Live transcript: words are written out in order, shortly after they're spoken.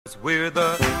We're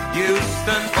the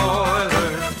Houston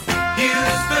Oilers.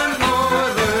 Houston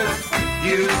Oilers.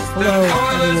 Houston Hello,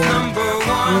 Oilers everyone. number You're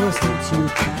one. listening to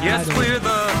Yes, we're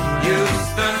the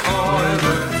Houston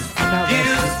Oilers.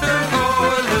 Houston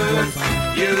Oilers.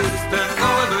 Houston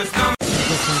Oilers number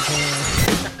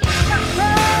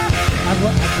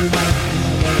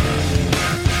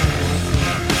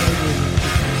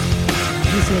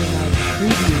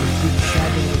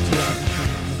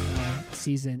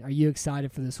season. Are you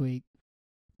excited for this week?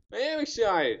 I am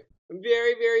excited. I'm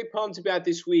very, very pumped about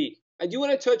this week. I do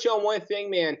want to touch on one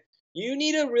thing, man. You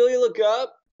need to really look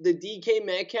up the DK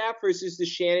Metcalf versus the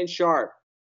Shannon Sharpe.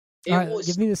 All right,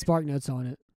 give me the Spark Notes on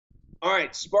it. All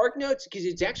right, Spark Notes, because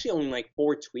it's actually only like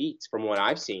 4 tweets from what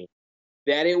I've seen,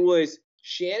 that it was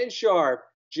Shannon Sharpe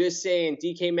just saying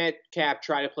DK Metcalf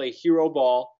tried to play hero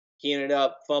ball. He ended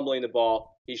up fumbling the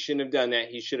ball. He shouldn't have done that.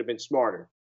 He should have been smarter.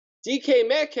 DK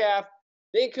Metcalf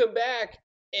then come back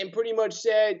and pretty much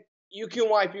said, you can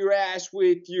wipe your ass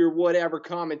with your whatever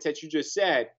comments that you just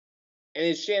said. And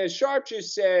then Shannon Sharpe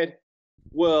just said,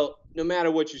 well, no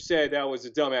matter what you said, that was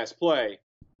a dumbass play.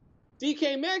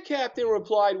 DK Metcalf then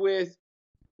replied with,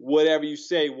 whatever you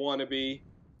say, wannabe.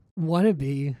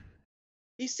 Wannabe?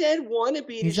 He said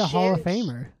wannabe. He's a Hall of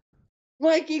Famer.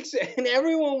 Like, and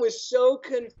everyone was so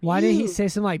confused. Why didn't he say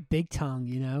something like big tongue,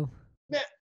 you know?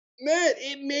 Man,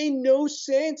 it made no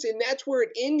sense, and that's where it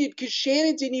ended because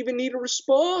Shannon didn't even need to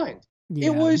respond. Yeah.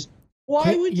 It was,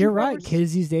 why would you? You're right.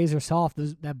 Kids these days are soft.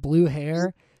 That blue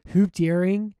hair, hooped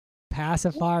earring,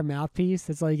 pacifier mouthpiece.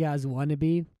 That's all you guys want to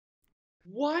be.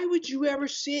 Why would you ever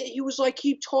say it? He was like,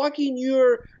 keep talking,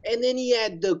 and then he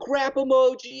had the crap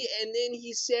emoji, and then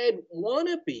he said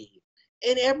wannabe.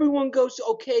 And everyone goes,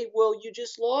 okay, well, you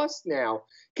just lost now.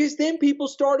 Because then people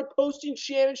started posting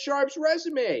Shannon Sharpe's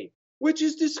resume, which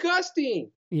is disgusting.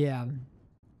 Yeah.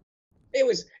 It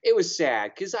was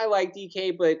sad because I like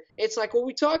DK, but it's like what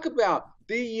we talk about.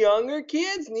 The younger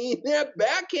kids need that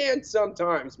backhand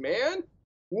sometimes, man.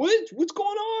 What's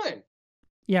going on?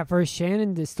 Yeah, for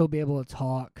Shannon to still be able to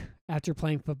talk after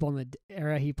playing football in the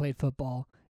era he played football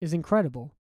is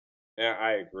incredible. Yeah,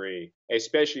 I agree.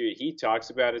 Especially he talks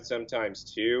about it sometimes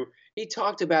too. He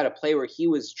talked about a play where he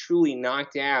was truly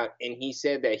knocked out, and he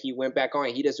said that he went back on.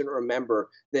 He doesn't remember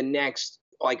the next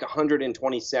like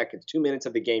 120 seconds, 2 minutes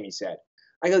of the game, he said.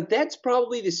 I go, that's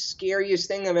probably the scariest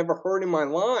thing I've ever heard in my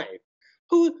life.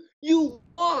 You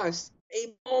lost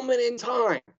a moment in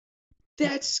time.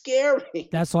 That's scary.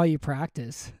 That's why you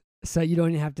practice. So you don't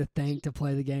even have to think to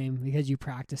play the game because you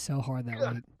practice so hard that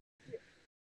week.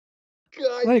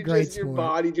 God, what a great sport. Your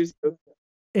body just...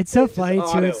 It's so funny,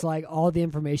 too. It's like all the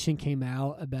information came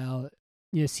out about,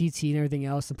 CT and everything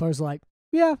else. And players are like,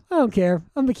 yeah, I don't care.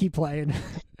 I'm going to keep playing.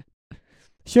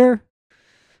 Sure.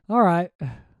 All right.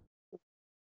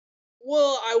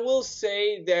 Well, I will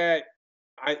say that,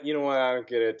 you know what, I don't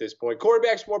get it at this point.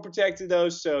 Quarterback's more protected, though,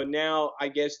 so now I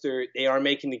guess they are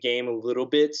making the game a little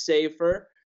bit safer.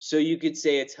 So you could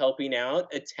say it's helping out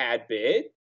a tad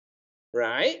bit,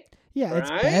 right? Yeah, it's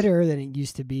better than it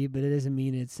used to be, but it doesn't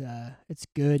mean it's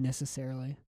good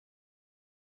necessarily.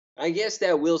 I guess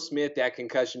that Will Smith, that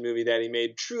concussion movie that he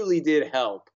made, truly did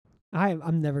help.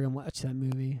 I'm never going to watch that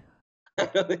movie. I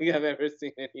don't think I've ever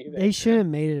seen it either. They should have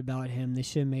made it about him. They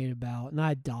should have made it about,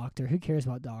 not a doctor. Who cares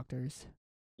about doctors?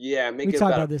 Yeah, we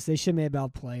talked about this. They should have made it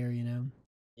about a player,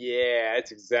 Yeah,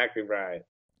 that's exactly right.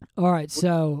 All right,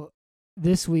 so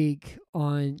this week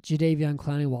on Jadeveon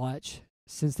Clowney Watch,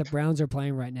 since the Browns are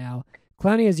playing right now,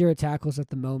 Clowney has 0 tackles at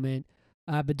the moment,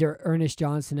 but Ernest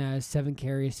Johnson has 7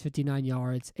 carries, 59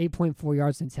 yards, 8.4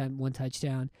 yards and 1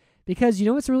 touchdown. Because you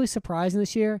know what's really surprising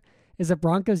this year is the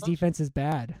Broncos' defense is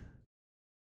bad.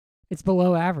 It's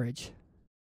below average.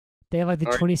 They have like the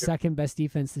 22nd best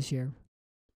defense this year.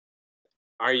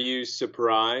 Are you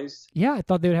surprised? Yeah, I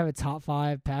thought they would have a top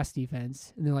 5 pass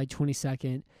defense, and they're like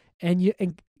 22nd.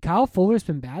 And Kyle Fuller's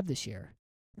been bad this year.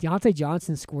 Deontay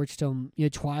Johnson scorched them,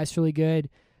 twice really good.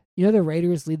 The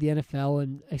Raiders lead the NFL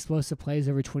in explosive plays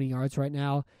over 20 yards right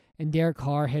now, and Derek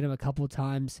Carr hit him a couple of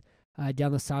times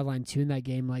down the sideline too in that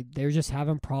game. Like they're just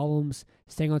having problems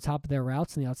staying on top of their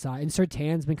routes on the outside. And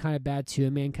Surtain's been kind of bad too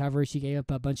in man coverage. He gave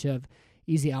up a bunch of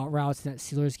easy out routes in that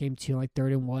Steelers game too, like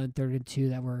 3rd and 1, 3rd and 2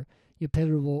 that were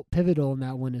pivotal in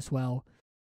that one as well.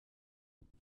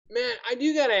 Man, I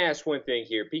do gotta ask one thing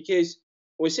here because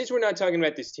since we're not talking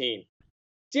about this team,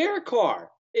 Derek Carr,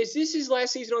 is this his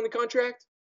last season on the contract?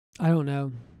 I don't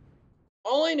know.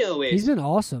 All I know is he's been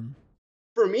awesome.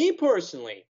 For me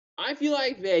personally, I feel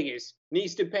like Vegas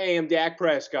needs to pay him Dak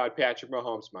Prescott, Patrick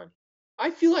Mahomes money. I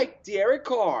feel like Derek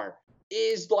Carr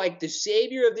is like the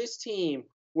savior of this team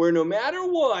where no matter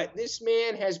what, this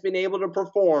man has been able to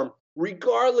perform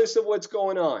regardless of what's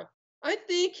going on. I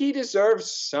think he deserves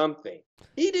something.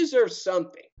 He deserves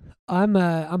something. I'm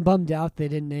bummed out they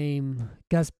didn't name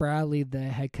Gus Bradley the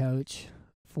head coach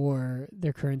for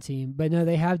their current team. But no,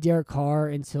 they have Derek Carr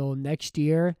until next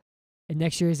year. And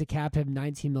next year is a cap of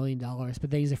 $19 million, but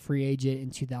then he's a free agent in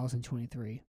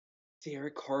 2023.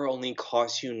 Derek Carr only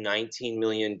costs you $19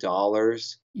 million.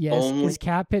 Yes, his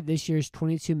cap hit this year is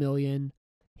 $22 million.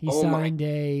 He signed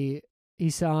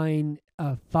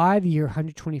a 5-year,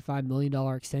 $125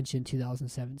 million extension in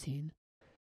 2017.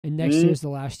 And next year is the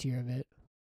last year of it.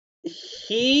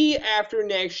 He, after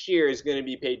next year, is going to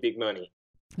be paid big money.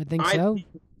 I think so.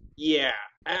 Yeah.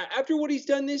 After what he's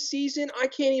done this season, I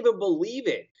can't even believe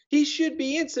it. He should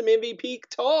be in some MVP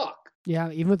talk. Yeah,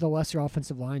 even with the lesser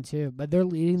offensive line, too. But they're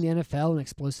leading the NFL in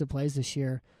explosive plays this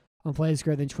year on plays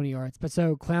greater than 20 yards. But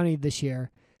so Clowney this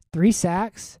year, 3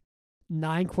 sacks,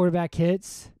 9 quarterback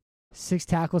hits, 6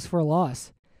 tackles for a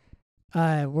loss.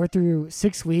 We're through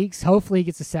 6 weeks. Hopefully he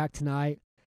gets a sack tonight.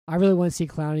 I really want to see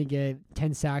Clowney get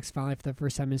 10 sacks finally for the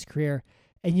first time in his career.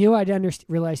 And you know what I didn't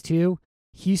realize, too?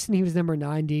 Houston, he was number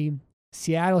 90.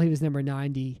 Seattle, he was number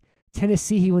 90.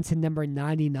 Tennessee, he went to number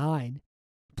 99.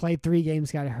 Played 3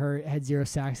 games, got hurt, had 0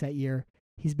 sacks that year.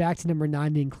 He's back to number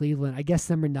 90 in Cleveland. I guess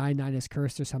number 99 is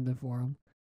cursed or something for him.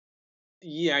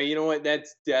 Yeah, you know what?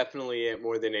 That's definitely it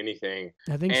more than anything.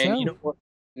 I think so. And you know what?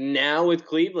 Now with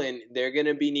Cleveland, they're going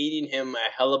to be needing him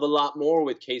a hell of a lot more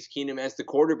with Case Keenum as the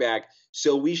quarterback.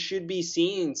 So we should be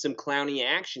seeing some Clowney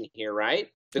action here, right?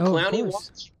 The Clowney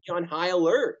wants to be on high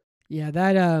alert. Yeah,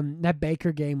 that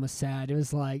Baker game was sad. It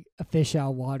was like a fish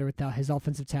out of water without his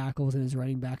offensive tackles and his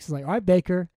running backs. It's like, all right,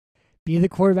 Baker, be the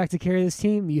quarterback to carry this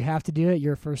team. You have to do it.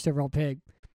 You're a first overall pick.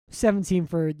 17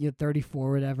 for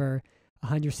 34, whatever,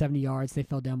 170 yards. They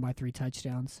fell down by 3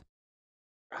 touchdowns.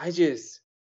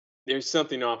 There's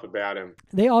something off about him.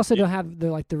 They also don't have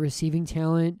the receiving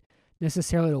talent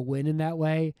necessarily to win in that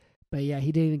way. But yeah,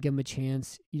 he didn't even give him a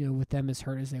chance, with them as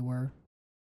hurt as they were.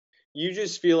 You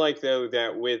just feel like, though,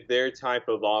 that with their type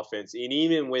of offense, and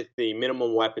even with the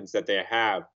minimum weapons that they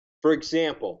have, for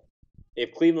example,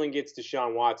 if Cleveland gets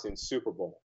Deshaun Watson Super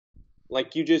Bowl,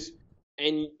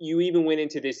 and you even went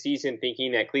into this season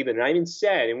thinking that Cleveland, and I even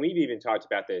said, and we've even talked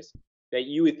about this, that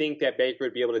you would think that Baker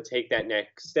would be able to take that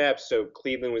next step, so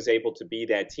Cleveland was able to be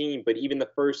that team. But even the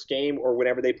first game or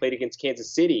whenever they played against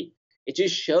Kansas City, it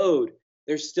just showed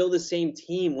they're still the same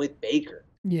team with Baker.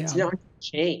 Yeah. It's not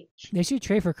change. They should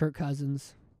trade for Kirk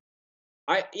Cousins.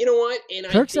 You know what? And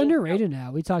Kirk's underrated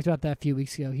now. We talked about that a few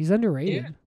weeks ago. He's underrated. Yeah.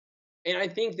 And I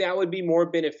think that would be more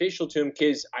beneficial to him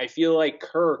because I feel like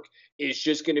Kirk is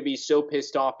just going to be so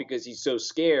pissed off because he's so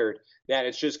scared that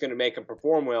it's just going to make him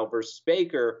perform well versus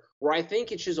Baker, where I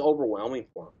think it's just overwhelming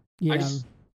for him. Yeah.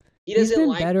 He's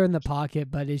been better in the pocket,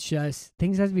 but it's just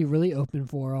things have to be really open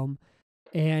for him.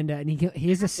 And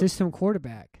he is a system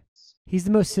quarterback. He's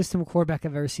the most system quarterback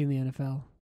I've ever seen in the NFL.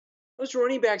 Those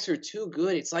running backs are too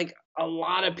good. It's like a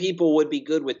lot of people would be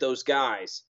good with those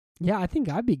guys. Yeah, I think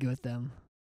I'd be good with them.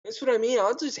 That's what I mean.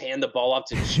 I'll just hand the ball up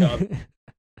to Chubb.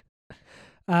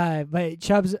 But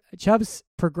Chubb's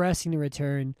progressing to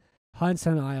return. Hunt's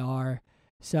on IR.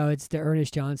 So it's the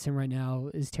Ernest Johnson right now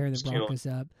is tearing the Broncos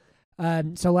up.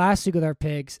 So last week with our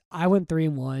picks, I went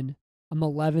 3-1. I'm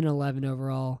 11-11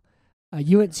 overall.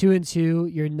 You went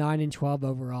 2-2. You're 9-12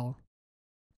 overall.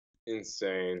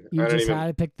 Insane. You just had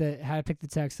to pick the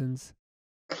Texans.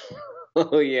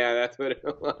 Oh yeah, that's what it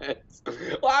was.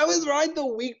 Well, I was right the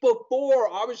week before.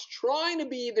 I was trying to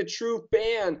be the true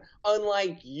fan,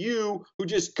 unlike you, who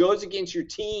just goes against your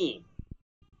team.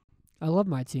 I love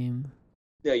my team.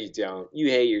 No, you don't. You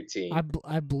hate your team.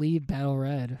 I bleed battle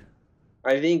red.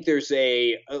 I think there's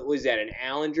was that an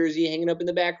Allen jersey hanging up in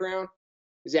the background?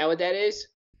 Is that what that is?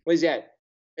 What is that?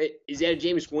 Is that a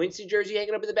Jameis Winston jersey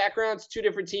hanging up in the background? It's 2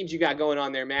 different teams you got going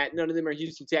on there, Matt. None of them are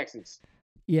Houston Texans.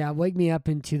 Yeah, wake me up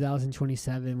in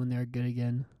 2027 when they're good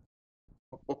again.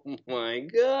 Oh, my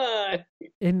God.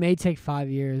 It may take 5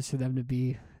 years for them to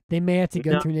be. They may have to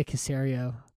go through Nick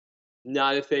Caserio.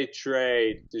 Not if they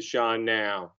trade Deshaun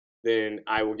now. Then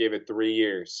I will give it 3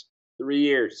 years. 3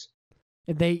 years.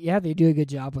 If they do a good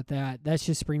job with that. That's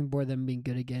just springboard them being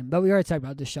good again. But we already talked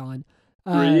about Deshaun.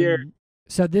 3 years.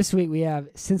 So this week we have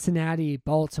Cincinnati,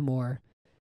 Baltimore,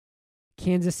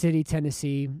 Kansas City,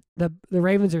 Tennessee. The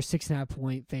Ravens are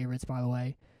 6.5-point favorites, by the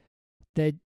way.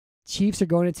 The Chiefs are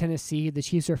going to Tennessee. The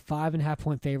Chiefs are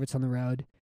 5.5-point favorites on the road.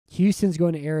 Houston's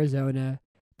going to Arizona.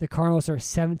 The Cardinals are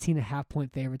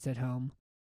 17.5-point favorites at home.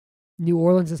 New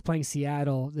Orleans is playing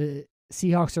Seattle. The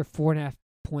Seahawks are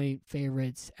 4.5-point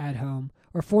favorites at home,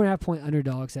 or 4.5-point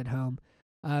underdogs at home.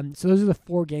 So those are the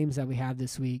 4 games that we have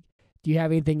this week. Do you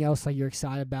have anything else like you're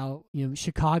excited about?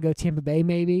 Chicago, Tampa Bay,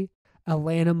 maybe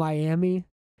Atlanta, Miami,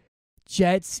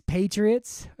 Jets,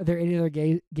 Patriots. Are there any other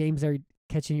games that are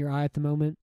catching your eye at the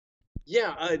moment?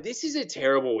 Yeah, this is a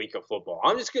terrible week of football.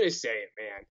 I'm just gonna say it,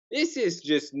 man. This is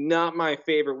just not my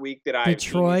favorite week that I've seen this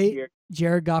Detroit, year.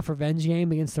 Jared Goff revenge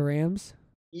game against the Rams.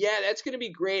 Yeah, that's gonna be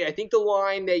great. I think the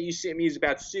line that you sent me is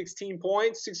about 16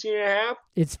 points, 16 and a half.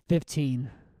 It's 15.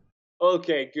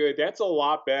 Okay, good. That's a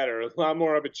lot better. A lot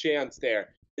more of a chance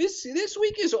there. This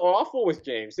week is awful with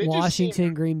games. They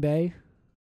Washington, Green Bay.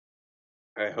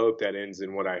 I hope that ends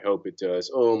in what I hope it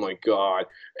does. Oh my God.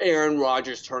 Aaron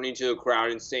Rodgers turning to the crowd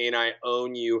and saying, "I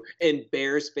own you." And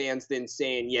Bears fans then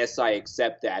saying, "Yes, I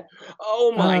accept that."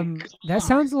 Oh my God. That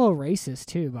sounds a little racist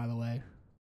too, by the way.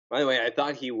 By the way, I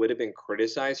thought he would have been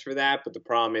criticized for that, but the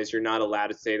problem is you're not allowed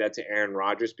to say that to Aaron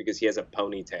Rodgers because he has a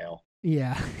ponytail.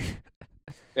 Yeah.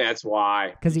 That's why.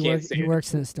 Because he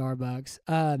works in a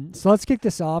Starbucks. So let's kick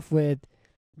this off with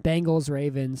Bengals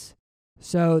Ravens.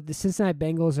 So the Cincinnati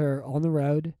Bengals are on the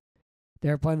road.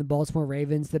 They're playing the Baltimore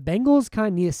Ravens. The Bengals kind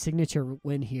of need a signature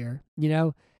win here.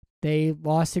 They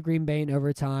lost to Green Bay in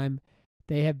overtime.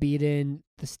 They have beaten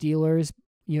the Steelers,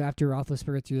 after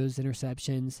Roethlisberger threw those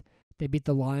interceptions. They beat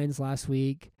the Lions last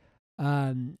week.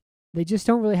 They just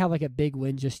don't really have like a big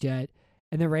win just yet.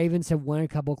 And the Ravens have won a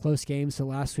couple close games. So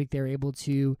last week they were able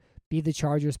to beat the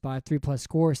Chargers by 3+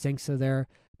 scores thanks to their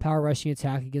power rushing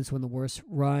attack against one of the worst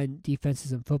run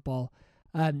defenses in football.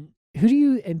 And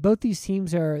both these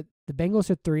teams the Bengals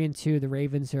are 3-2. The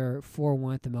Ravens are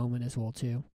 4-1 at the moment as well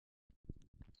too.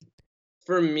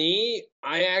 For me,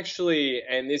 I actually,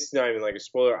 and this is not even like a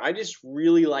spoiler, I just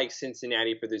really like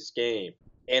Cincinnati for this game.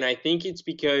 And I think it's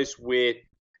because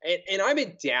and I've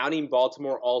been doubting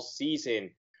Baltimore all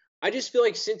season. I just feel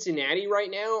like Cincinnati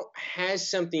right now has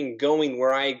something going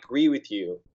where I agree with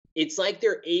you. It's like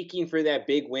they're aching for that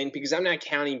big win because I'm not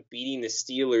counting beating the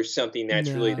Steelers something that's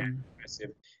really that impressive.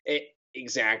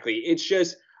 Exactly. It's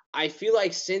just I feel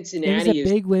like Cincinnati is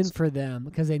a big win for them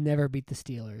because they never beat the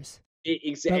Steelers.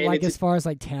 Exactly. But as far as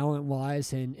like talent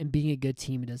wise and being a good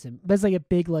team, it doesn't. But it's like a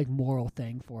big like moral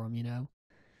thing for them,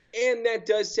 And that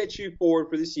does set you forward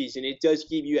for the season. It does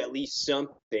give you at least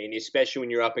something, especially when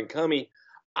you're up and coming.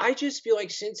 I just feel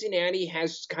like Cincinnati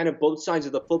has kind of both sides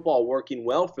of the football working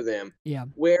well for them. Yeah.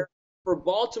 Where for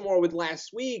Baltimore with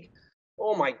last week,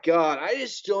 oh my God, I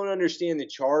just don't understand the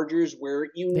Chargers where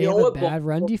they have a bad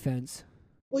run defense.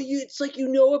 Well, it's like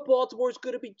what Baltimore's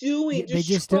going to be doing.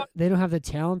 They don't have the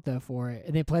talent though for it,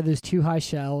 and they play those 2 high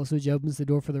shells, which opens the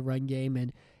door for the run game.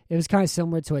 And it was kind of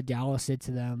similar to what Dallas did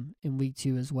to them in week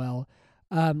 2 as well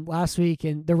last week.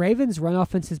 And the Ravens' run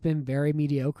offense has been very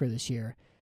mediocre this year.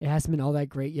 It hasn't been all that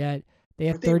great yet. They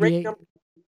have 38.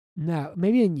 No,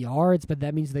 maybe in yards, but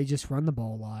that means they just run the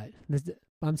ball a lot.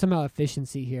 I'm talking about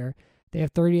efficiency here. They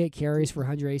have 38 carries for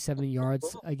 187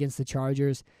 yards against the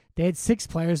Chargers. They had 6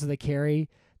 players with a carry.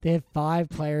 They had 5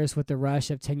 players with the rush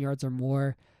of 10 yards or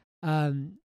more.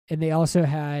 And they just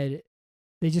had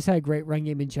a great run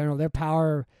game in general. Their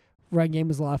power run game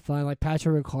was a lot of fun. Like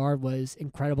Patrick Ricard was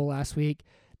incredible last week.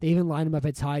 They even lined him up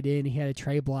at tight end. He had a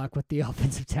trade block with the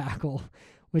offensive tackle,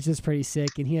 which is pretty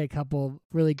sick. And he had a couple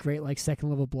really great like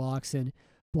second-level blocks and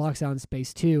blocks out in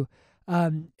space too.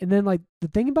 And then like the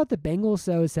thing about the Bengals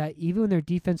though is that even when their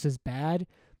defense was bad,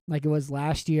 like it was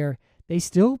last year, they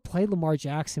still played Lamar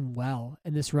Jackson well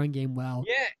in this run game well.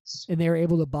 Yes. And they were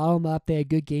able to bottle him up. They had a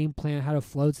good game plan, how to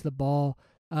float to the ball,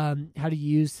 how to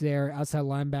use their outside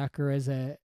linebacker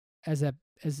as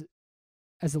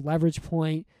a leverage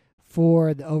point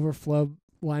for the overflow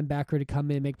linebacker to come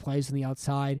in and make plays on the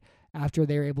outside after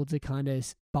they were able to kind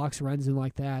of box runs in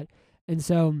like that. And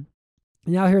so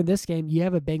now here in this game, you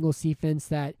have a Bengals defense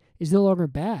that is no longer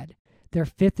bad. They're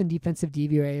 5th in defensive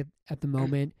DVOA at the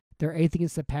moment. They're 8th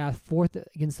against the pass, 4th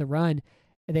against the run.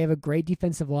 And they have a great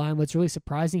defensive line. What's really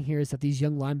surprising here is that these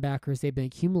young linebackers they've been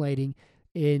accumulating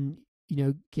in,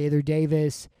 Gaither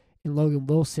Davis and Logan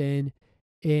Wilson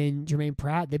and Jermaine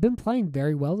Pratt, they've been playing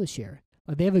very well this year.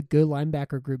 They have a good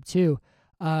linebacker group too.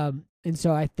 And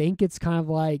so I think it's kind of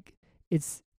like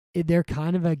they're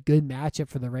kind of a good matchup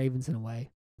for the Ravens in a way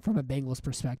from a Bengals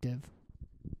perspective.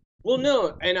 Well,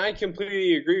 no, and I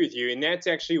completely agree with you, and that's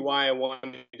actually why I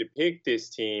wanted to pick this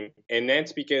team, and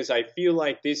that's because I feel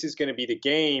like this is going to be the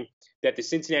game that the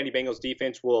Cincinnati Bengals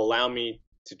defense will allow me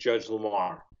to judge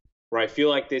Lamar, where I feel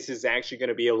like this is actually going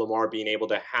to be a Lamar being able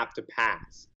to have to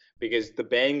pass because the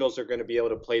Bengals are going to be able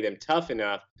to play them tough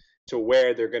enough to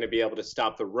where they're going to be able to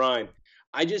stop the run.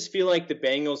 I just feel like the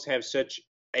Bengals have such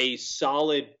a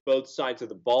solid both sides of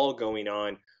the ball going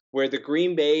on, Where the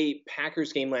Green Bay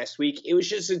Packers game last week, it was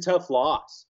just a tough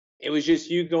loss. It was just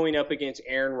you going up against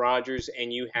Aaron Rodgers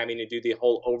and you having to do the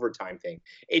whole overtime thing.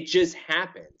 It just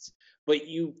happens. But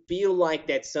you feel like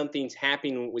that something's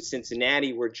happening with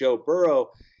Cincinnati where Joe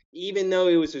Burrow, even though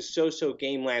it was a so-so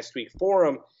game last week for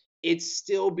him, it's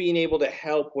still being able to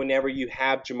help whenever you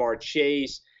have Jamar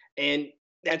Chase. And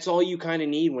that's all you kind of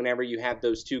need whenever you have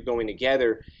those two going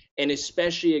together. And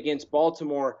especially against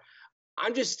Baltimore,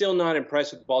 I'm just still not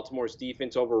impressed with Baltimore's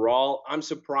defense overall. I'm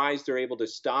surprised they're able to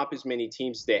stop as many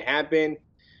teams as they have been.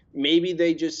 Maybe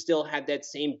they just still had that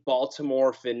same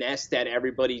Baltimore finesse that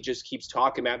everybody just keeps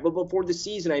talking about. But before the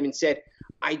season, I even said,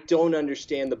 I don't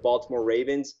understand the Baltimore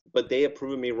Ravens, but they have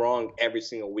proven me wrong every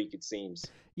single week, it seems.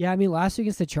 Yeah, I mean, last week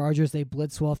against the Chargers, they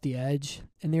blitzed well off the edge,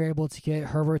 and they were able to get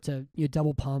Herbert to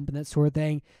double pump and that sort of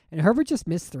thing. And Herbert just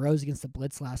missed throws against the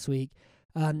blitz last week.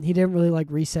 He didn't really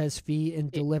reset his feet and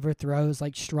deliver throws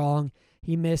strong.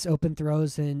 He missed open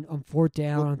throws on fourth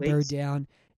down, on third down.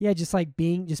 Yeah, just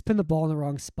putting the ball in the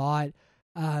wrong spot,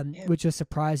 which was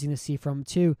surprising to see from him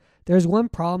too. There's one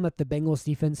problem that the Bengals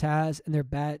defense has, and they're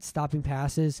bad at stopping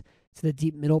passes to the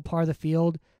deep middle part of the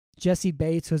field. Jesse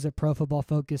Bates was a Pro Football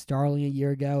Focus darling a year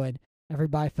ago, and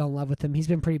everybody fell in love with him. He's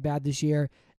been pretty bad this year.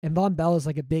 And Von Bell is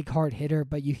a big hard hitter,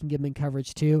 but you can get him in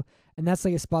coverage too. And that's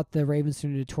a spot the Ravens are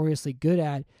notoriously good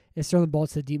at, is throwing the ball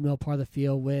to the deep middle part of the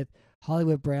field with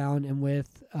Hollywood Brown and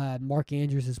with Mark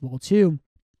Andrews as well too.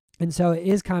 And so it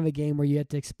is kind of a game where you have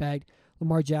to expect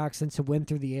Lamar Jackson to win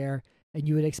through the air, and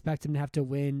you would expect him to have to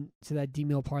win to that deep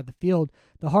middle part of the field.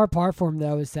 The hard part for him,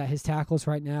 though, is that his tackles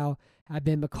right now have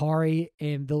been Macari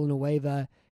and Villanueva,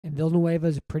 and Villanueva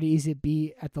is pretty easy to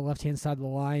beat at the left-hand side of the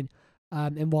line.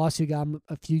 And Wasu got him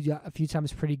a few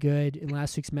times pretty good in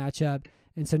last week's matchup.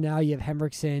 And so now you have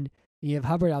Hendrickson, and you have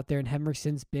Hubbard out there, and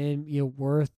Hendrickson's been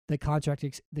worth the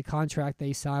contract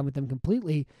they signed with them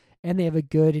completely, and they have a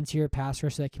good interior pass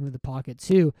rusher that can move the pocket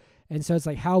too. And so it's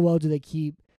how well do they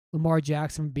keep Lamar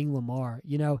Jackson from being Lamar?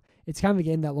 It's kind of a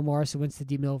game that Lamar wins the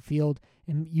deep middle field,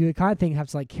 and you kind of think have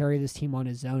to carry this team on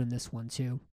his own in this one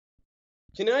too.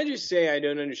 Can I just say I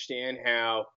don't understand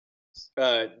how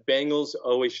Bengals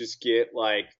always just get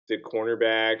the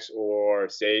cornerbacks or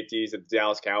safeties of the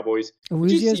Dallas Cowboys.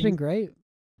 Awuzie been great.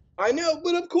 I know,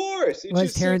 but of course.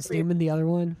 Was Terrence Newman the other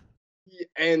one?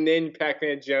 And then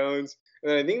Pac-Man Jones.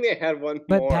 And I think they had one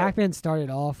more. But Pac-Man started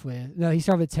off with... No, he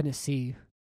started with Tennessee.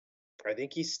 I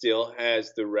think he still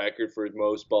has the record for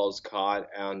most balls caught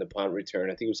on the punt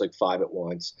return. I think it was 5 at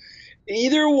once.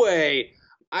 Either way,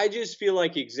 I just feel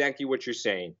like exactly what you're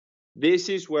saying. This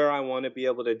is where I want to be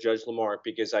able to judge Lamar,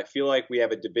 because I feel like we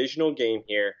have a divisional game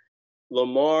here.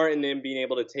 Lamar and then being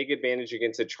able to take advantage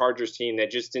against a Chargers team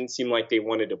that just didn't seem like they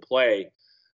wanted to play.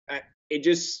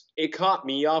 It caught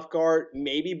me off guard.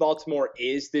 Maybe Baltimore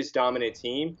is this dominant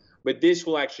team, but this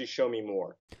will actually show me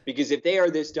more. Because if they are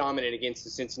this dominant against the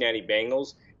Cincinnati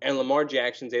Bengals and Lamar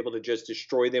Jackson's able to just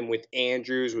destroy them with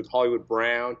Andrews, with Hollywood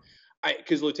Brown,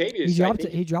 because Latavius...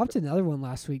 He dropped another one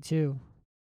last week too.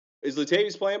 Is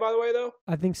Latavius playing, by the way, though?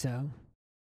 I think so.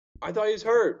 I thought he was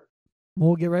hurt.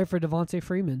 We'll get ready for Devontae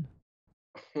Freeman.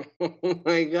 Oh,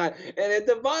 my God. And if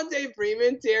Devontae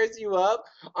Freeman tears you up,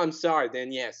 I'm sorry,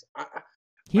 then yes.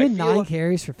 He had 9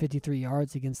 carries for 53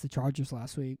 yards against the Chargers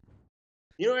last week.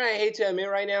 You know what I hate to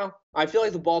admit right now? I feel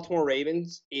like the Baltimore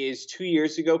Ravens is 2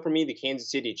 years ago for me, the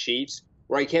Kansas City Chiefs,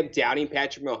 where I kept doubting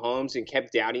Patrick Mahomes and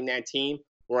kept doubting that team,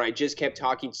 where I just kept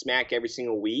talking smack every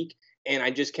single week, and I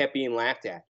just kept being laughed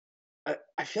at.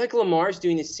 I feel like Lamar's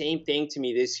doing the same thing to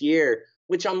me this year,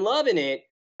 which I'm loving it.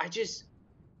 I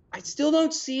still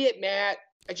don't see it, Matt.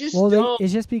 I just don't.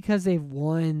 It's just because they've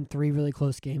won 3 really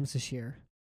close games this year.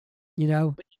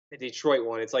 But the Detroit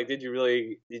one, it's did you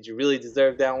really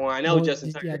deserve that one? I know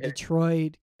Justin Tucker. Yeah,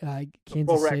 Detroit,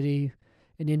 Kansas City,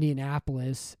 and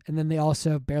Indianapolis, and then they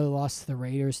also barely lost to the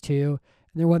Raiders too.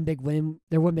 And their one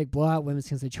big blowout win was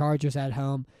against the Chargers at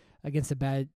home against a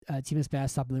bad team that's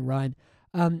bad stopping the run.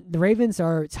 The Ravens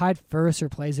are tied first for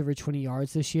plays over 20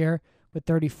 yards this year with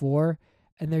 34,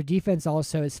 and their defense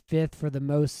also is 5th for the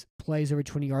most plays over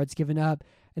 20 yards given up.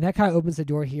 And that kind of opens the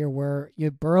door here where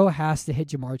Burrow has to hit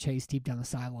Jamar Chase deep down the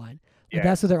sideline.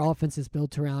 That's what their offense is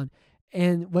built around.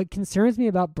 And what concerns me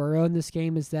about Burrow in this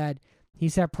game is that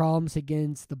he's had problems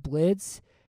against the blitz,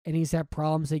 and he's had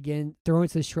problems again throwing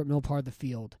to the short middle part of the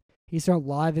field. He's thrown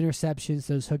live interceptions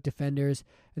to those hook defenders,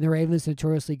 and the Ravens are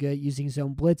notoriously good at using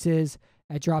zone blitzes,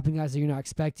 at dropping guys that you're not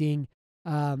expecting.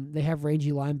 They have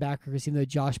rangy linebackers, even though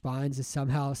Josh Bynes is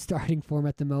somehow starting for him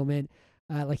at the moment,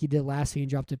 like he did last week and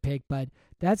dropped a pick. But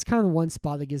that's kind of one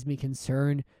spot that gives me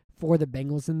concern for the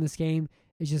Bengals in this game.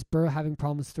 It's just Burrow having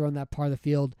problems throwing that part of the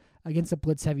field against a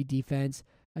blitz-heavy defense.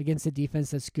 against a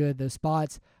defense that's good, those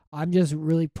spots. I'm just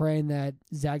really praying that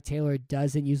Zach Taylor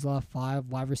doesn't use a lot of 5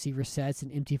 wide receiver sets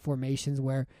and empty formations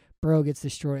where Burrow gets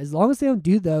destroyed. As long as they don't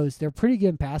do those, they're pretty good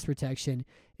in pass protection.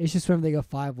 It's just when they go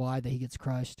 5 wide that he gets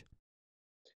crushed.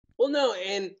 Well, no,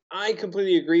 and I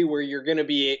completely agree where you're going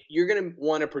to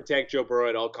want to protect Joe Burrow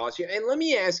at all costs. And let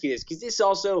me ask you this, because this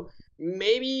also,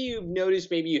 maybe you've noticed,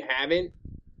 maybe you haven't,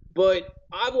 but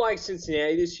I've liked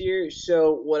Cincinnati this year.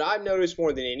 So what I've noticed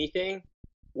more than anything,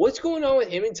 what's going on with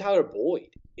him and Tyler Boyd?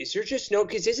 Is there just no,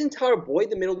 because isn't Tyler Boyd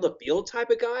the middle of the field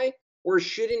type of guy? Or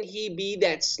shouldn't he be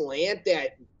that slant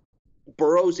that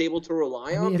Burrow's able to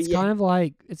rely on? It's kind of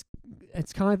like,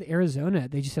 it's kind of Arizona.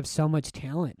 They just have so much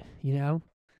talent, you know?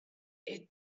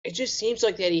 It just seems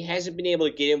like that he hasn't been able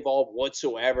to get involved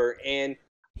whatsoever. And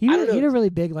he had a really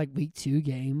big like week 2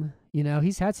 game. You know,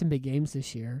 he's had some big games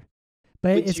this year.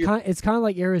 But it's kind of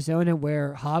like Arizona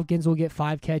where Hopkins will get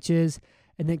 5 catches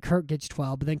and then Kirk gets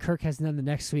 12, but then Kirk has none the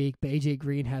next week, but AJ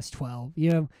Green has 12.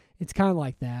 You know, it's kind of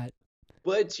like that.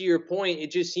 But to your point, it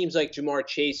just seems like Jamar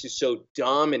Chase is so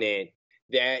dominant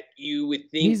that you would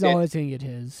think he's always going to get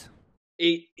his.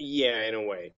 Yeah, in a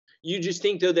way. You just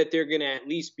think, though, that they're going to at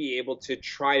least be able to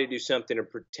try to do something to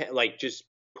protect, like just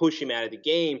push him out of the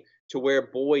game to where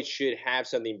Boyd should have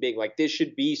something big. Like this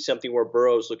should be something where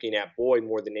Burrow's looking at Boyd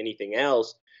more than anything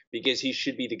else because he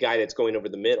should be the guy that's going over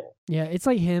the middle. Yeah, it's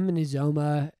like him and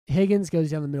Uzoma. Higgins goes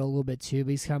down the middle a little bit too,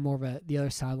 but he's kind of more of the other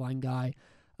sideline guy.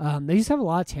 They just have a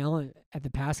lot of talent at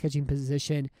the pass catching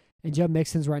position, and Joe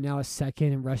Mixon's right now is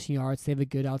second in rushing yards. They have a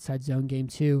good outside zone game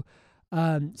too. So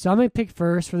I'm going to pick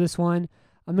first for this one.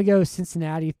 I'm going to go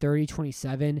Cincinnati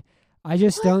 30-27. I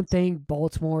just don't think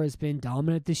Baltimore has been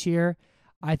dominant this year.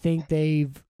 I think they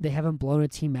haven't blown a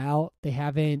team out. They've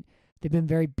been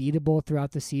very beatable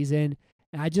throughout the season.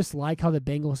 And I just like how the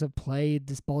Bengals have played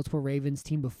this Baltimore Ravens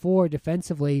team before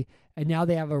defensively, and now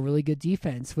they have a really good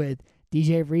defense with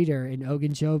DJ Reader and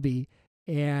Ogunjobi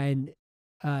and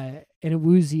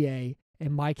Awuzie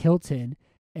and Mike Hilton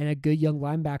and a good young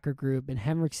linebacker group and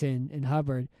Erickson and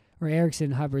Hubbard.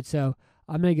 So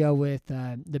I'm going to go with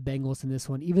the Bengals in this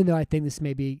one, even though I think this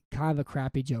may be kind of a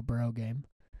crappy Joe Burrow game.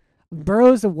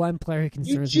 Burrow's the one player who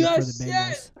concerns me for the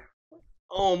Bengals.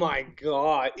 Oh, my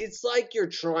God. It's like you're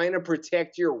trying to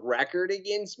protect your record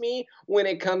against me when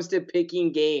it comes to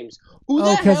picking games.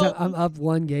 Because I'm up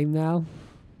 1 game now?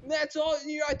 That's all.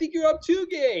 I think you're up 2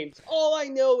 games. All I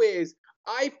know is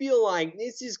I feel like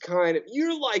this is kind of –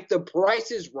 you're like the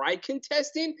Price is Right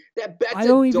contestant that bets I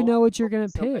don't even know what you're going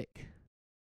to pick.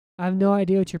 I have no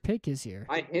idea what your pick is here.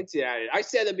 I hinted at it. I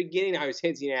said at the beginning I was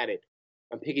hinting at it.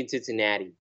 I'm picking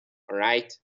Cincinnati, all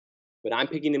right? But I'm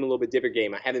picking them a little bit different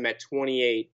game. I have them at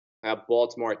 28,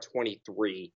 Baltimore at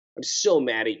 23. I'm so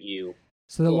mad at you.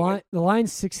 So the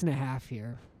line's 6.5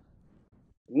 here.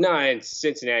 Not in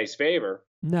Cincinnati's favor.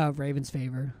 No, Ravens'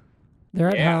 favor. They're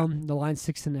at home. The line's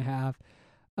 6.5.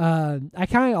 I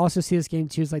kind of also see this game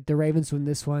too as like the Ravens win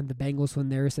this one, the Bengals win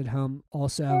theirs at home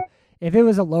also. If it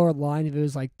was a lower line, if it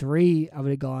was like 3, I would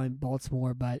have gone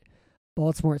Baltimore, but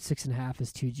Baltimore at 6.5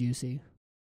 is too juicy.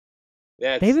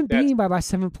 They've been beating by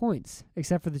 7 points,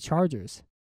 except for the Chargers.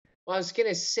 Well, I was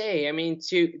gonna say, I mean,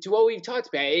 to what we've talked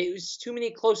about, it was too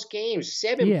many close games.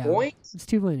 7 points. It's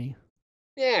too many.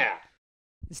 Yeah.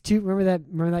 It's too.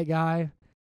 Remember that guy?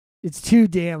 It's too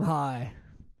damn high.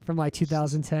 From like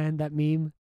 2010, that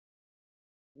meme.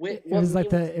 It was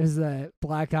the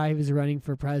black guy who was running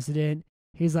for president.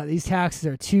 He's like, these taxes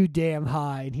are too damn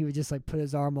high, and he would just like put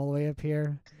his arm all the way up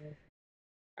here.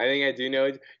 I think I do know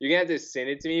it. You're gonna have to send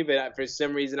it to me, but for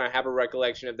some reason I have a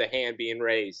recollection of the hand being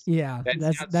raised. Yeah,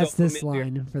 that's this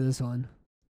line for this one.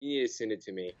 You need to send it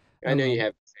to me. I know you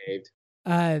have it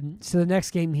saved. So the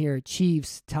next game here,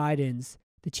 Chiefs, Titans.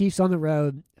 The Chiefs on the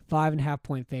road, 5.5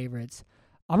 point favorites.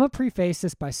 I'm gonna preface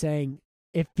this by saying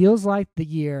it feels like the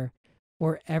year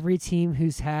where every team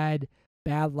who's had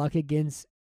bad luck against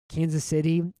Kansas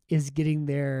City is getting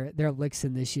their licks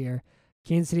in this year.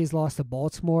 Kansas City's lost to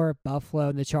Baltimore, Buffalo,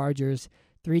 and the Chargers,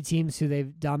 3 teams who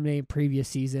they've dominated previous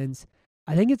seasons.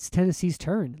 I think it's Tennessee's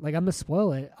turn. Like, I'm going to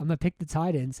spoil it. I'm going to pick the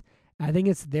Titans. I think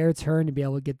it's their turn to be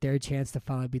able to get their chance to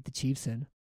finally beat the Chiefs in.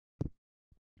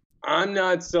 I'm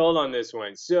not sold on this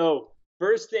one. So,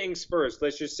 first things first,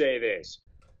 let's just say this.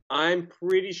 I'm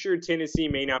pretty sure Tennessee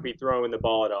may not be throwing the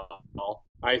ball at all.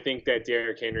 I think that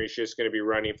Derrick Henry's just going to be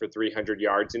running for 300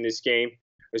 yards in this game.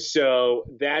 So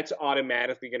that's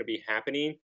automatically going to be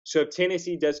happening. So if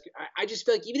Tennessee does – I just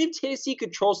feel like even if Tennessee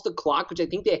controls the clock, which I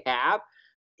think they have,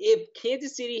 if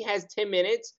Kansas City has 10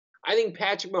 minutes, I think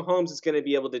Patrick Mahomes is going to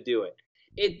be able to do it.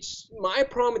 It's my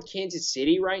problem with Kansas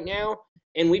City right now,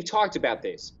 and we've talked about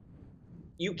this.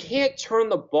 You can't turn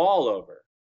the ball over.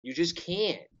 You just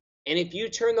can't. And if you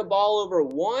turn the ball over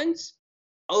once,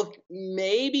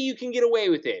 maybe you can get away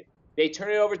with it. They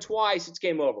turn it over twice, it's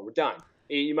game over. We're done.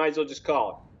 You might as well just call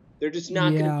it. They're just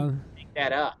not going to pick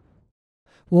that up.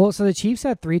 Well, so the Chiefs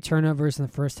had 3 turnovers in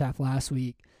the first half last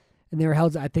week, and they were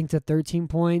held, I think, to 13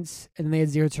 points, and then they had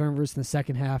 0 turnovers in the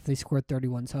second half. They scored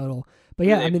 31 total. But,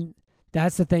 yeah, I mean,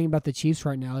 that's the thing about the Chiefs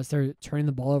right now is they're turning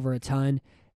the ball over a ton,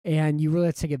 and you really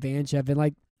have to take advantage of it.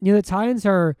 Like, the Titans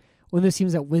are one of those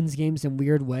teams that wins games in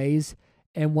weird ways,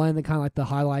 and one of the kind of like the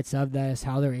highlights of that is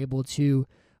how they're able to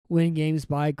win games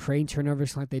by creating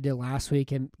turnovers like they did last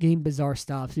week and getting bizarre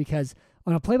stops, because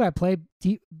on a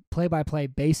play-by-play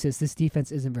basis, this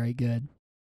defense isn't very good.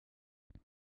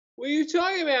 What are you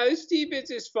talking about? This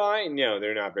defense is fine. No,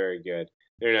 they're not very good.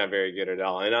 They're not very good at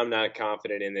all, and I'm not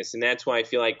confident in this. And that's why I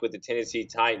feel like with the Tennessee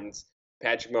Titans,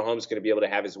 Patrick Mahomes is going to be able to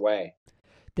have his way.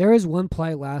 There was one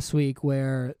play last week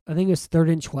where I think it was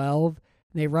 3rd and 12,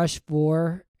 and they rushed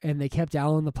 4, and they kept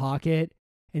Allen in the pocket,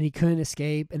 and he couldn't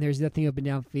escape, and there's nothing open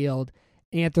downfield, and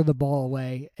he had to throw the ball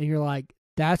away. And you're like,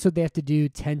 that's what they have to do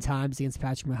 10 times against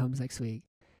Patrick Mahomes next week.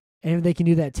 And if they can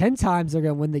do that 10 times, they're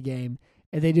going to win the game.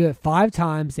 If they do it 5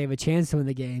 times, they have a chance to win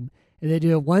the game. If they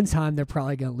do it 1 time, they're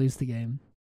probably going to lose the game.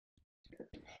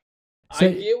 So,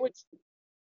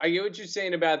 I get what you're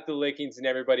saying about the Lickings and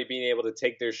everybody being able to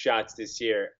take their shots this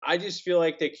year. I just feel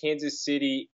like that Kansas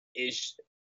City is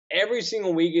every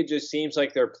single week. It just seems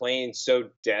like they're playing so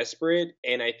desperate,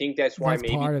 and I think that's why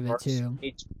maybe part of it too.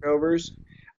 Turnovers.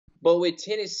 But with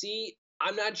Tennessee,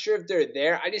 I'm not sure if they're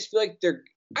there. I just feel like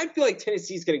I feel like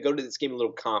Tennessee's going to go to this game a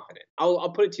little confident.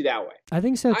 I'll put it to you that way. I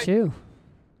think so too.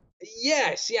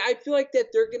 Yes, yeah, I feel like that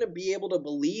they're going to be able to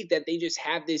believe that they just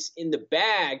have this in the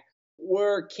bag,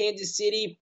 where Kansas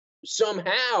City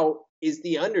somehow is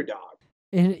the underdog.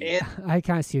 And I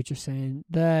kind of see what you're saying.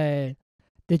 The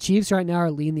Chiefs right now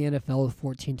are leading the NFL with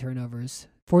 14 turnovers,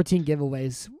 14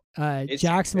 giveaways.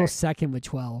 Jacksonville's second with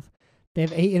 12. They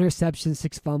have 8 interceptions,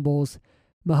 6 fumbles.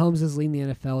 Mahomes is leading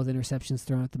the NFL with interceptions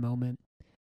thrown at the moment.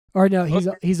 Or no,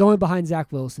 he's only behind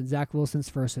Zach Wilson. Zach Wilson's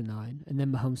first with 9, and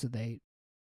then Mahomes with 8.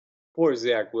 Poor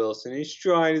Zach Wilson. He's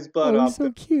trying his butt off. He's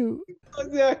so cute. Oh,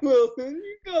 Zach Wilson.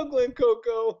 You go, Glenn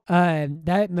Coco.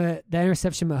 That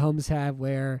interception Mahomes had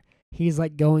where he's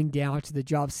like going down to the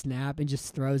drop snap and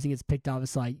just throws and gets picked off.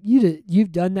 It's like,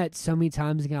 you've done that so many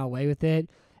times and got away with it.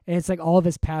 And it's like all of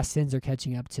his past sins are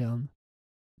catching up to him.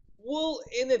 Well,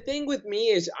 and the thing with me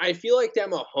is I feel like that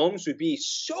Mahomes would be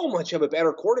so much of a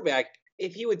better quarterback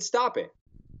if he would stop it.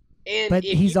 But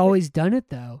he's always done it,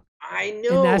 though. I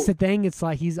know. And that's the thing. It's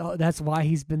like that's why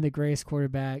he's been the greatest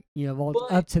quarterback,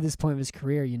 up to this point of his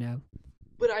career,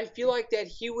 But I feel like that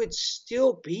he would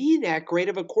still be that great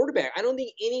of a quarterback. I don't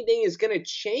think anything is going to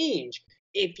change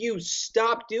if you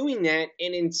stop doing that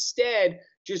and instead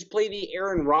just play the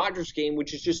Aaron Rodgers game,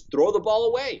 which is just throw the ball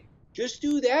away. Just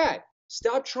do that.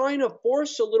 Stop trying to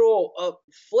force a little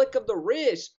flick of the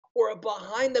wrist or a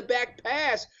behind-the-back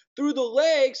pass through the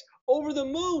legs over the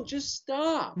moon. Just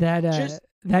stop.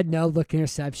 That no-look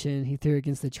interception he threw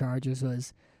against the Chargers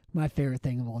was my favorite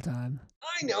thing of all time.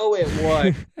 I know it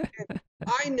was.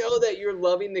 I know that you're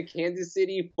loving the Kansas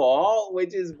City fall,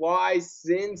 which is why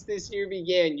since this year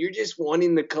began, you're just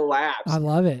wanting the collapse. I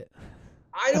love it.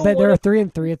 I bet they're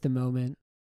 3-3 at the moment.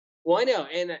 Well, I know.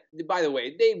 And by the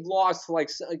way, they've lost,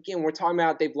 again, we're talking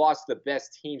about they've lost the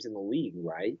best teams in the league,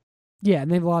 right? Yeah,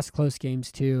 and they've lost close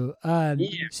games too.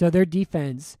 So their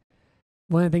defense,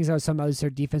 one of the things I was talking about is their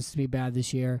defense to be bad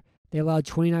this year. They allowed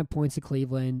 29 points to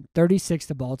Cleveland, 36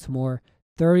 to Baltimore,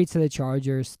 30 to the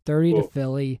Chargers, 30 to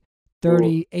Philly,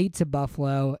 38 to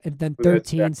Buffalo, and then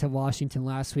 13 to Washington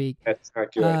last week. That's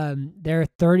not good. They're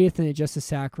 30th in adjusted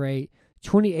sack rate,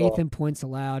 28th in points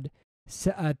allowed,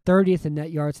 30th in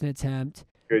net yards an attempt,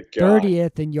 Good God.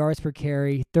 30th in yards per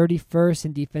carry, 31st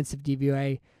in defensive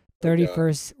DVOA,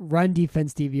 31st run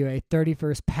defense DVOA,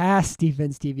 31st pass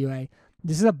defense DVOA.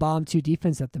 This is a bomb 2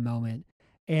 defense at the moment,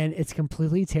 and it's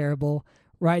completely terrible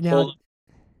right now.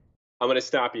 I'm going to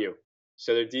stop you.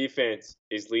 So their defense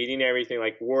is leading everything,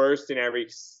 like worst in every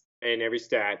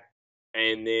stat,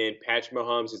 and then Patrick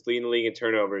Mahomes is leading the league in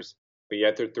turnovers, but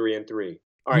yet they're 3-3.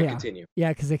 All right, continue. Yeah,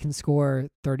 because they can score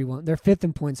 31. They're 5th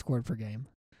in points scored per game.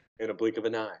 In a blink of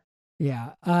an eye.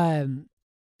 Yeah.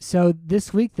 So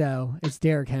this week, though, it's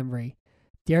Derrick Henry.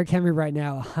 Derrick Henry right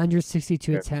now,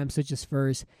 162 attempts, which is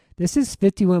first. This is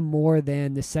 51 more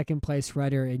than the second-place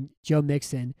runner in Joe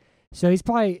Mixon. So he's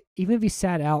probably, even if he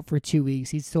sat out for 2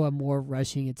 weeks, he'd still have more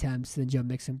rushing attempts than Joe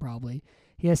Mixon probably.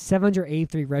 He has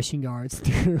 783 rushing yards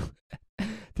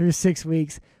through 6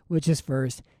 weeks, which is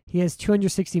first. He has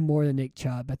 260 more than Nick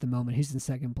Chubb at the moment, who's in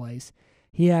second place.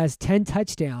 He has 10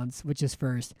 touchdowns, which is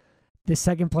first. The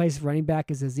second place running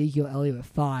back is Ezekiel Elliott with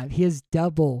 5. He has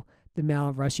double the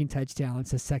amount of rushing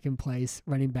touchdowns as second place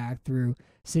running back through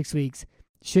 6 weeks.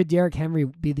 Should Derrick Henry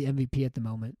be the MVP at the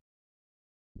moment?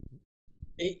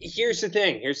 Here's the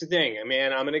thing.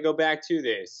 Man, I'm going to go back to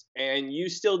this. And you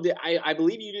still did. I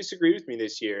believe you disagreed with me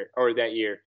this year or that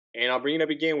year. And I'll bring it up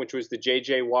again, which was the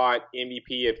J.J. Watt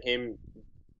MVP of him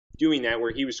doing that,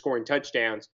 where he was scoring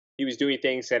touchdowns. He was doing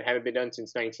things that haven't been done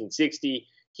since 1960.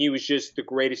 He was just the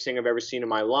greatest thing I've ever seen in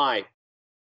my life.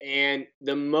 And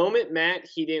the moment, Matt,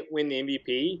 he didn't win the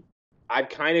MVP, I've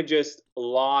kind of just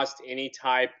lost any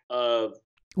type of.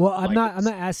 Well, I'm not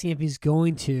asking if he's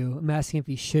going to. I'm asking if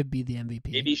he should be the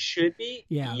MVP. If he should be?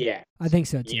 Yeah. I think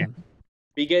so too. Yeah.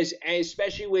 Because,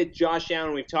 especially with Josh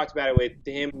Allen, we've talked about it with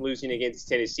him losing against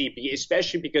Tennessee,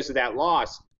 especially because of that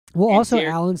loss. Well, and also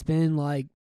Allen's been like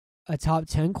a top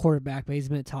 10 quarterback, but he's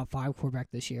been a top 5 quarterback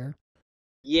this year.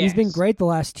 Yes. He's been great the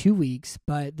last 2 weeks,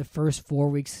 but the first 4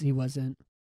 weeks he wasn't.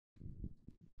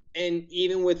 And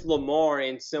even with Lamar,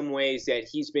 in some ways that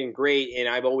he's been great, and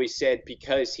I've always said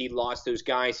because he lost those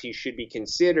guys, he should be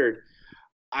considered.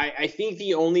 I think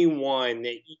the only one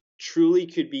that truly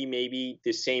could be maybe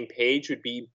the same page would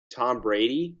be Tom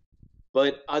Brady.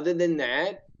 But other than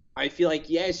that, I feel like,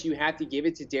 yes, you have to give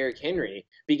it to Derrick Henry.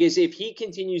 Because if he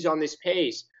continues on this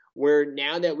pace, where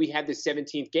now that we have the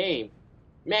 17th game,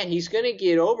 man, he's going to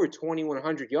get over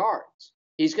 2,100 yards.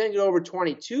 He's going to get over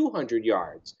 2,200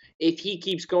 yards if he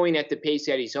keeps going at the pace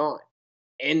that he's on.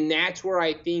 And that's where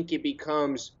I think it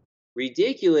becomes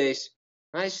ridiculous,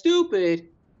 stupid,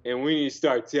 and we need to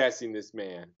start testing this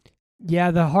man. Yeah,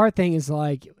 the hard thing is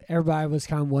like everybody was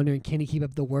kind of wondering, can he keep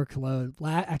up the workload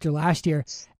after last year?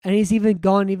 And he's even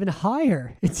gone even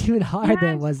higher. It's even higher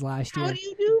than it was last year. How do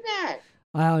you do that?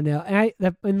 I don't know.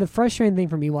 And the frustrating thing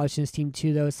for me watching this team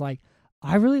too, though, is like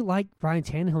I really like Ryan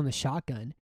Tannehill in the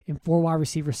shotgun in 4 wide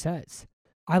receiver sets.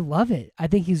 I love it. I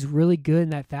think he's really good in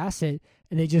that facet,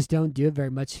 and they just don't do it very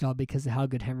much at all because of how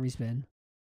good Henry's been.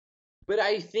 But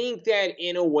I think that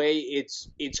in a way it's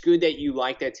good that you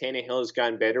like that Tannehill has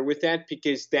gotten better with that,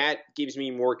 because that gives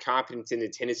me more confidence in the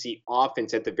Tennessee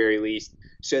offense at the very least,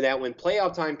 so that when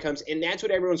playoff time comes, and that's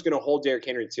what everyone's going to hold Derrick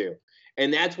Henry to.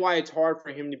 And that's why it's hard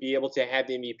for him to be able to have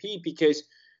the MVP, because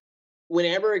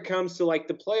whenever it comes to like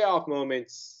the playoff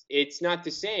moments, it's not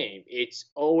the same. It's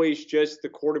always just the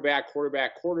quarterback.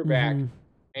 Mm-hmm.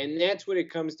 And that's what it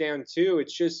comes down to.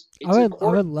 It's just I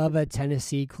would love a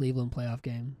Tennessee-Cleveland playoff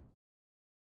game.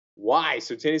 Why?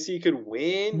 So Tennessee could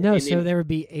win? No, so there would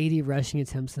be 80 rushing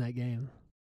attempts in that game.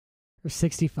 Or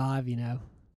 65, you know.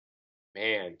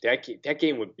 Man, that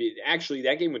game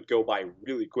would go by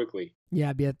really quickly. Yeah,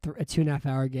 it'd be a 2.5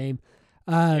 hour game.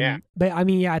 But I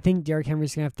mean, I think Derrick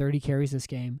Henry's gonna have 30 carries this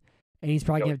game, and he's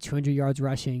probably gonna have 200 yards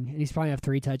rushing, and he's probably gonna have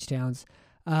 3 touchdowns.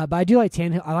 But I do like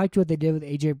Tannehill. I liked what they did with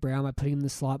AJ Brown by putting him in the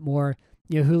slot more.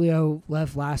 You know, Julio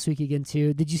left last week again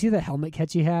too. Did you see the helmet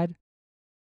catch he had?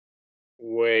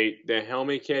 Wait, the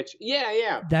helmet catch?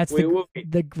 Yeah. That's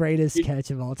the greatest catch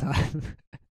of all time.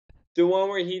 The one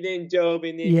where he then dove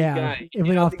and then it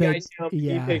went off the guy's helmet,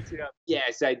 he picked it up.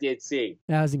 Yes, I did see.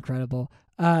 That was incredible.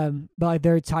 But like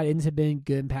their tight ends have been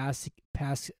good in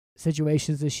past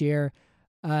situations this year.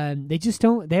 They just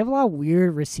don't. They have a lot of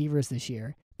weird receivers this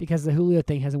year because the Julio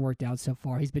thing hasn't worked out so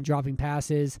far. He's been dropping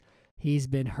passes. He's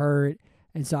been hurt.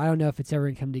 And so I don't know if it's ever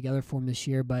going to come together for him this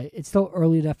year, but it's still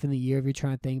early enough in the year if you're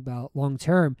trying to think about long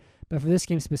term. But for this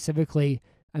game specifically,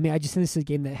 I mean, I just think this is a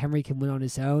game that Henry can win on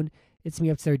his own. It's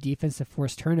me up to their defense to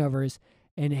force turnovers.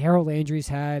 And Harold Landry's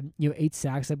had 8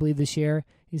 sacks, I believe, this year.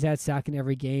 He's had a sack in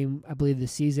every game, I believe,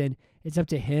 this season. It's up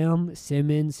to him,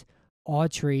 Simmons,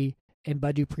 Autry, and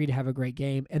Bud Dupree to have a great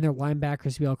game. And their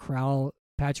linebackers will corral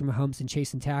Patrick Mahomes and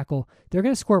chase and tackle. They're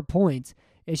going to score points.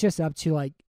 It's just up to,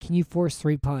 like, can you force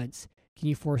 3 punts? Can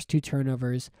you force 2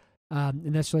 turnovers?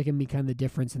 And that's really going to be kind of the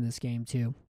difference in this game,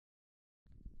 too.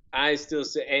 I still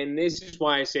say, and this is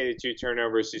why I say the 2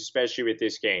 turnovers, especially with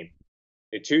this game.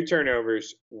 The 2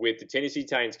 turnovers with the Tennessee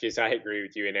Titans, because I agree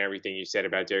with you in everything you said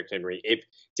about Derrick Henry. If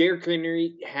Derrick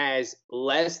Henry has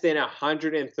less than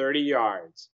 130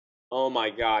 yards, oh my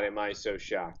God, am I so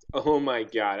shocked. Oh my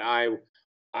God,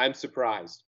 I'm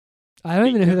surprised. I don't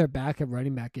even know who their backup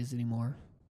running back is anymore.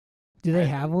 Do they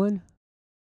have one?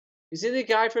 Is it the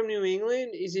guy from New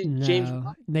England? Is it No. James?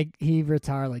 He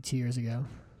retired like 2 years ago.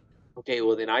 Okay,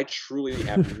 well then I truly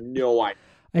have no idea.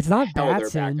 It's not Hell, they're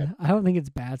Batson. backup. I don't think it's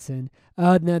Batson.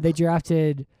 No, they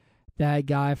drafted that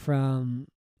guy from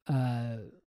I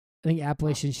think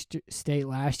Appalachian State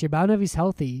last year, but I don't know if he's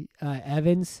healthy.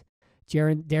 Evans,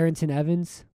 Darrington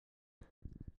Evans.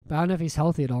 But I don't know if he's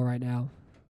healthy at all right now.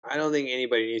 I don't think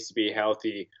anybody needs to be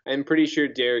healthy. I'm pretty sure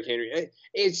Derrick Henry.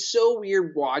 It's so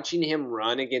weird watching him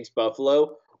run against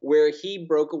Buffalo, where he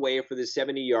broke away for the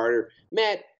 70-yarder.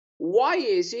 Matt, why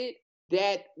is it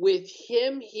that with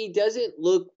him he doesn't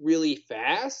look really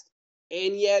fast,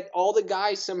 and yet all the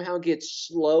guys somehow get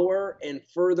slower and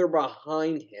further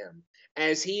behind him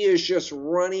as he is just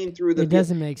running through the It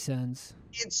doesn't make sense.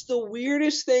 It's the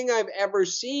weirdest thing I've ever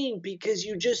seen because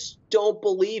you just don't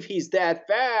believe he's that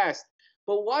fast.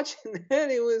 But watching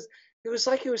that, it was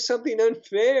like it was something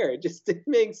unfair. It just didn't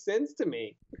make sense to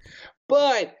me.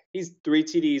 But he's 3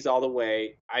 TDs all the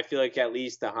way. I feel like at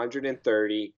least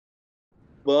 130.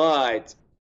 But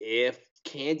if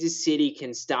Kansas City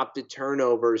can stop the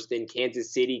turnovers, then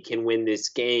Kansas City can win this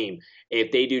game.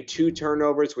 If they do 2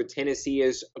 turnovers with Tennessee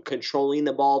is controlling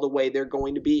the ball the way they're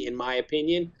going to be, in my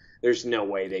opinion, there's no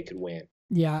way they could win.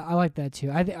 Yeah, I like that too.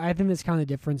 I think that's kind of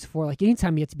the difference for like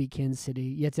anytime you have to beat Kansas City,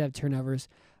 you have to have turnovers.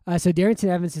 So Darrington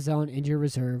Evans is on injured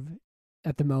reserve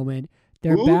at the moment.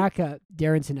 Their backup,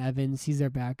 Darrington Evans, he's their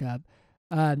backup.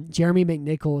 Jeremy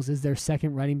McNichols is their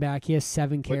second running back. He has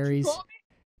 7 carries.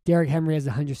 Derrick Henry has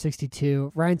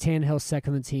 162. Ryan Tannehill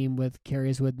second on the team with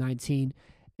carries with 19.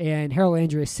 And Harold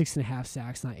Landry has 6.5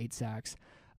 sacks, not 8 sacks.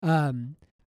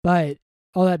 But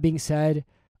all that being said,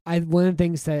 one of the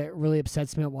things that really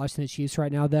upsets me about watching the Chiefs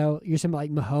right now, though, you're talking about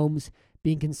like Mahomes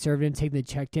being conservative, taking the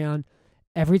check down.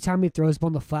 Every time he throws the ball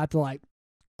on the flat, they're like,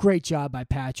 great job by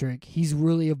Patrick. He's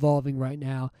really evolving right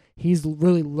now. He's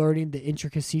really learning the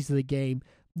intricacies of the game.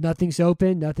 Nothing's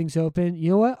open.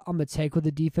 You know what? I'm going to take what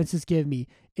the defense is giving me.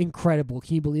 Incredible.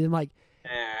 Can you believe it? I'm like,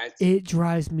 it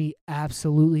drives me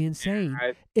absolutely insane.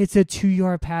 It's a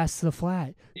 2-yard pass to the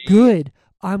flat. Good.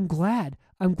 I'm glad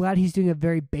he's doing a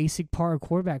very basic part of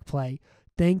quarterback play.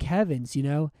 Thank heavens,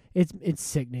 It's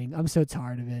sickening. I'm so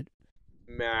tired of it.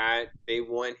 Matt, they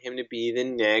want him to be the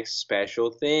next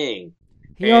special thing.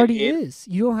 He already is.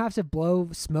 You don't have to blow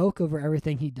smoke over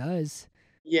everything he does.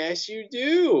 Yes, you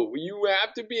do. You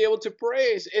have to be able to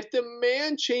praise. If the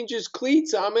man changes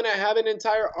cleats, I'm going to have an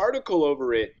entire article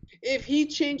over it. If he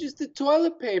changes the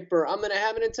toilet paper, I'm going to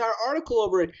have an entire article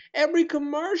over it. Every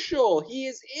commercial he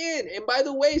is in. And by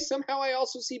the way, somehow I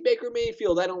also see Baker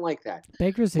Mayfield. I don't like that.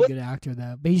 Baker's a good actor,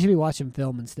 though. But you should be watching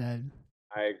film instead.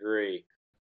 I agree.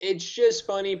 It's just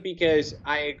funny because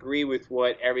I agree with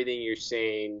everything you're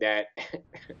saying that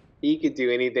he could do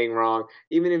anything wrong,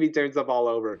 even if he turns up all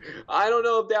over. I don't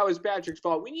know if that was Patrick's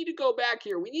fault. We need to go back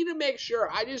here. We need to make sure.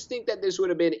 I just think that this would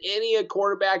have been any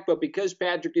quarterback, but because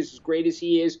Patrick is as great as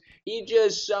he is, he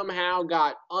just somehow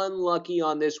got unlucky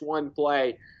on this one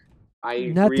play.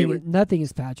 Nothing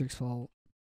is Patrick's fault.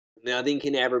 Nothing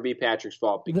can ever be Patrick's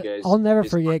fault because I'll never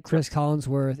forget Chris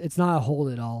Collinsworth. It's not a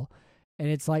hold at all. And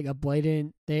it's like a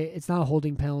blatant, it's not a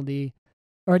holding penalty.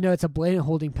 Or no, it's a blatant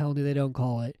holding penalty. They don't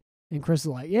call it. And Chris is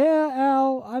like, yeah,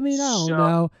 Al, I don't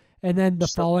know. And then the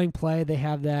following play, they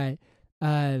have that,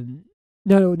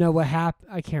 what happened?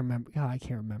 I can't remember. God, I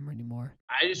can't remember anymore.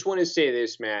 I just want to say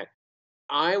this, Matt.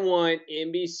 I want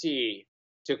NBC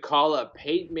to call up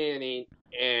Peyton Manning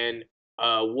and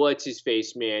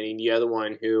what's-his-face Manning, the other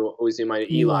one who was in my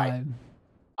Eli.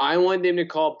 I want them to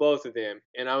call both of them,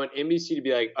 and I want NBC to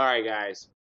be like, all right, guys,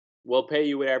 we'll pay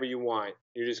you whatever you want.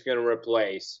 You're just going to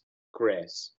replace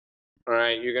Chris. All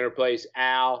right, you're going to replace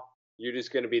Al. You're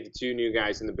just going to be the 2 new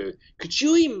guys in the booth. Could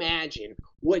you imagine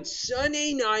what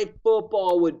Sunday Night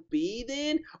Football would be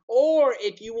then? Or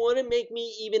if you want to make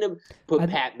me even put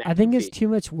Pat McAfee. I think it's too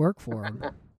much work for them.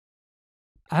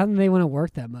 I don't think they want to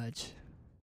work that much.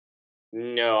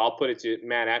 No, I'll put it to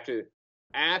Matt.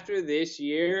 After this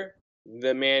year,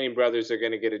 the Manning brothers are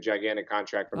going to get a gigantic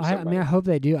contract from somebody. I hope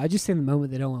they do. I just think in the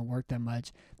moment they don't want to work that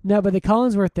much. No, but the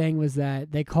Collinsworth thing was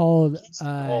that they called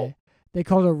a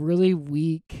really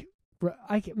weak.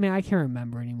 I can't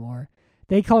remember anymore.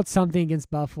 They called something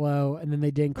against Buffalo, and then they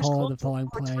didn't call the following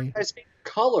play.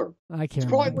 Color. I can't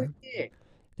remember.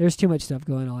 There's too much stuff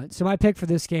going on. So my pick for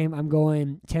this game, I'm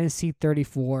going Tennessee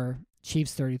 34,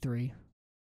 Chiefs 33.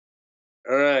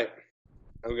 All right,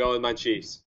 I'm going with my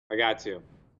Chiefs. I got to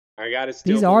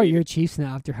still. These are your Chiefs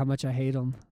now after how much I hate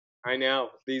them. I know.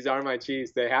 These are my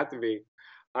Chiefs. They have to be.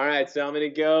 All right, so I'm going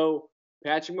to go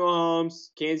Patrick Mahomes,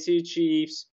 Kansas City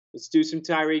Chiefs. Let's do some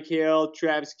Tyreek Hill,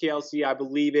 Travis Kelce, I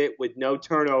believe it, with no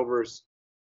turnovers.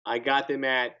 I got them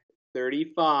at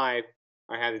 35.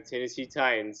 I have the Tennessee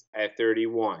Titans at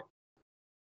 31.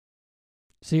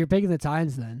 So you're picking the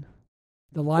Titans then?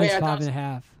 The line's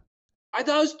 5.5. I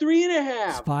thought it was 3.5.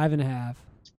 It's 5.5.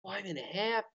 It's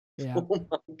 5.5? Yeah. Oh,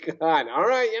 my God. All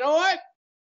right, you know what?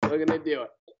 We're going to do it.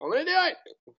 I'm going to do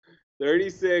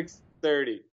it.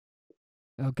 36-30.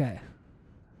 Okay.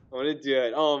 I'm gonna do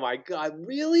it. Oh my God,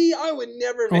 really? I would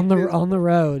never make on the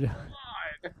road.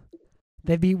 God.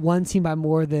 They beat one team by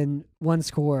more than one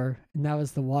score, and that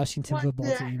was the Washington What football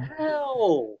the team.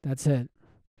 hell? That's it.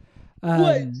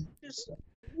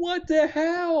 What the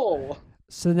hell?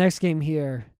 So the next game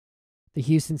here, the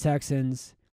Houston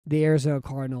Texans, the Arizona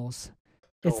Cardinals.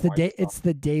 It's Oh my God. it's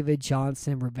the David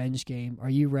Johnson revenge game. Are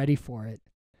you ready for it?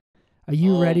 Are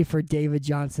you ready for David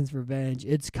Johnson's revenge?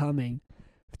 It's coming.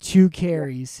 2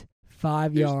 carries,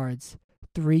 5 There's- yards,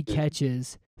 3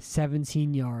 catches,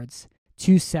 17 yards,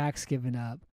 2 sacks given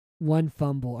up, 1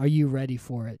 fumble. Are you ready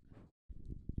for it?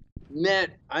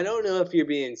 Matt, I don't know if you're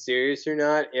being serious or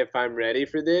not, if I'm ready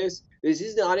for this. This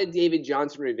is not a David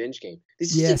Johnson revenge game.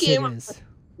 This is Yes, a game. it is.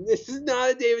 This is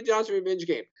not a David Johnson revenge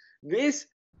game.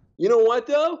 You know what,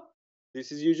 though?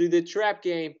 This is usually the trap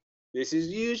game. This is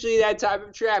usually that type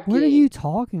of trap What game. are you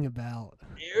talking about?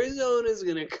 Arizona's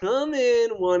going to come in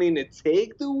wanting to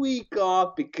take the week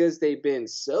off because they've been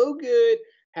so good,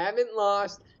 haven't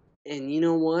lost. And you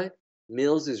know what?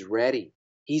 Mills is ready.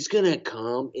 He's going to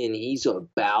come and he's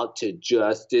about to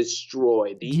just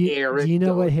destroy the Arizona. Do you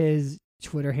know what his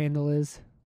Twitter handle is?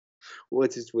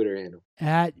 What's his Twitter handle?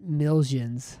 At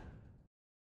Millsians.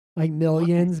 Like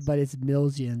millions, but it's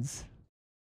Millsians.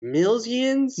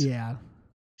 Millsians? Yeah.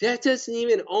 That doesn't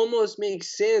even almost make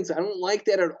sense. I don't like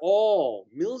that at all.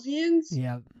 Millsians?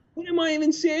 Yeah. What am I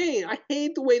even saying? I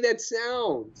hate the way that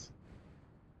sounds.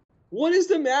 What is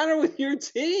the matter with your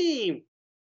team?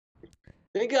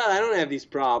 Thank God I don't have these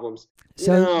problems.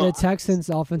 So No. the Texans'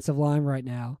 offensive line right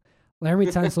now, Larry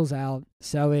Tunsil's out,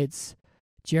 so it's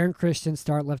Jaron Christian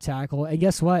start left tackle. And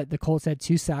guess what? The Colts had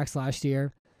 2 sacks last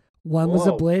year. One was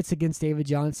a Whoa. blitz against David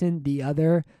Johnson. The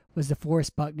other was the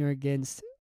DeForest Buckner against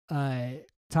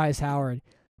Tyus Howard.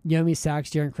 You know how many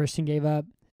sacks Jaron Christian gave up?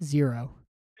 0.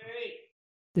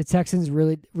 The Texans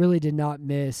really did not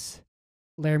miss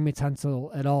Laramie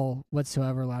Tunsil at all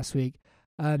whatsoever last week.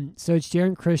 So it's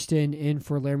Jaron Christian in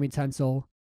for Laramie Tunsil.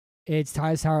 It's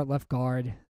Tyus Howard left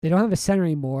guard. They don't have a center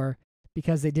anymore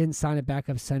because they didn't sign a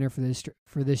backup center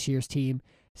for this year's team.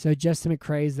 So Justin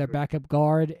McCray is their backup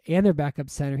guard and their backup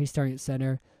center. He's starting at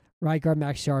center. Right guard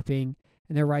Max Sharping,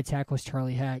 and their right tackle is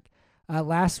Charlie Heck.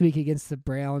 Last week against the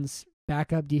Browns,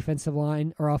 backup defensive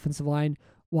line or offensive line,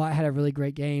 Watt had a really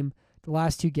great game. The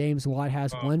last 2 games, Watt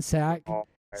has 1 sack,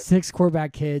 6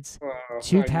 quarterback hits,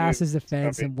 2 passes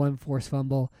defense, and 1 forced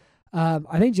fumble.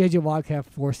 I think J.J. Watt could have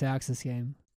 4 sacks this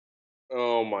game.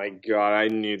 Oh my God, I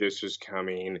knew this was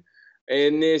coming.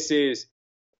 And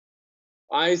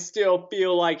I still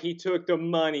feel like he took the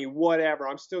money, whatever.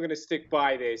 I'm still going to stick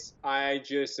by this. I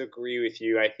just agree with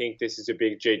you. I think this is a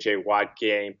big J.J. Watt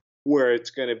game where it's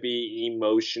going to be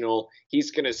emotional. He's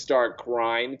going to start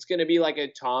crying. It's going to be like a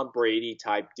Tom Brady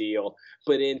type deal.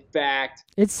 But in fact,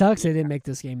 It sucks they didn't make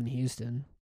this game in Houston.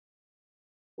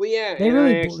 well, yeah. They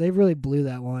and they really blew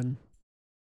that one.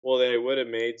 Well, they would have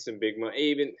made some big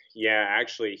money.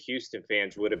 Actually, Houston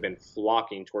fans would have been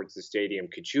flocking towards the stadium.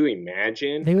 Could you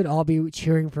imagine? They would all be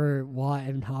cheering for Watt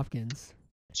and Hopkins.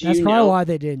 Do That's you probably know, why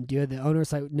they didn't do it. The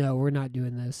owner's like, no, we're not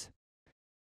doing this.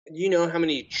 you know how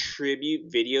many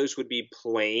tribute videos would be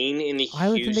playing in the I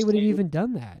don't think they would have Houston- even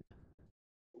done that.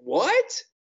 What?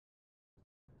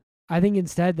 I think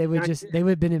instead they would Not just good. they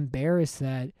would have been embarrassed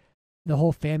that the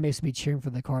whole fan base would be cheering for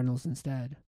the Cardinals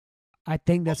instead. I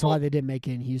think that's why they didn't make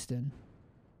it in Houston.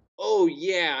 Oh,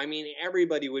 yeah. I mean,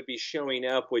 everybody would be showing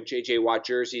up with J.J. Watt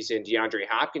jerseys and DeAndre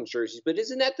Hopkins jerseys, but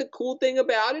isn't that the cool thing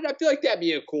about it? I feel like that'd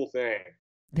be a cool thing.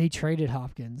 They traded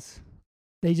Hopkins.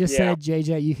 They just Yeah. said,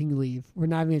 JJ, you can leave. We're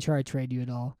not even going to try to trade you at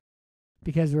all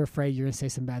because we're afraid you're going to say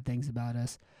some bad things about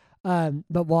us.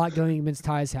 But Watt going against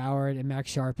Tyus Howard and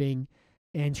Max Sharping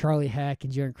and Charlie Heck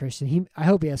and Jaron Christian, I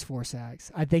hope he has 4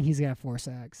 sacks. I think he's going to have 4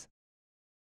 sacks.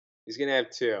 He's going to have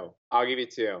 2. I'll give you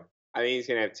 2. I think he's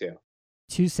going to have 2.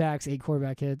 2 sacks, 8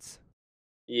 quarterback hits.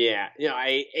 Yeah.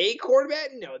 A quarterback?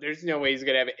 No, there's no way he's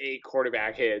going to have 8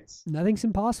 quarterback hits. Nothing's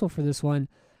impossible for this one.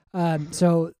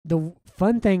 So the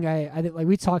fun thing I like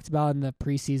we talked about in the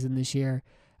preseason this year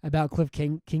about Cliff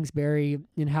Kingsbury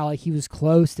and how he was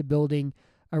close to building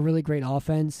a really great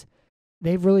offense.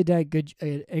 They've really done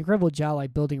an incredible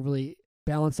job building a really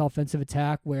balanced offensive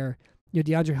attack where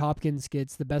DeAndre Hopkins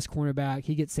gets the best cornerback,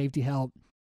 he gets safety help,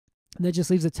 and that just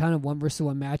leaves a ton of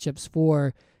 1-versus-1 matchups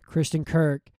for Christian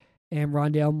Kirk and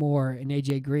Rondale Moore and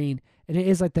AJ Green, and it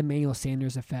is like the Emmanuel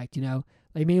Sanders effect,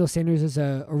 Emmanuel Sanders is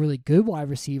a really good wide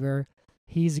receiver.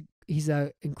 He's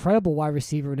an incredible wide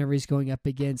receiver whenever he's going up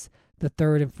against the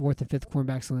 3rd and 4th and 5th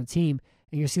cornerbacks on the team.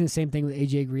 And you're seeing the same thing with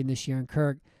AJ Green this year and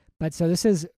Kirk. But so this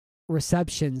is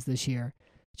receptions this year.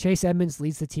 Chase Edmonds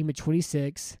leads the team at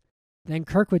 26. then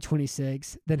Kirk with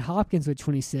 26, then Hopkins with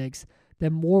 26,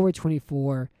 then Moore with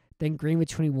 24, then Green with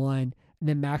 21, and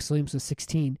then Max Williams with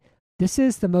 16. This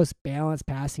is the most balanced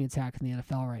passing attack in the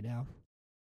NFL right now.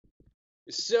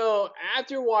 So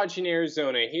after watching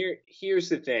Arizona, here's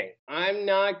the thing. I'm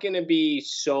not going to be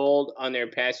sold on their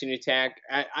passing attack.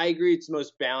 I agree it's the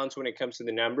most balanced when it comes to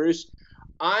the numbers.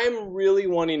 I'm really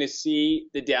wanting to see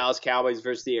the Dallas Cowboys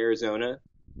versus the Arizona.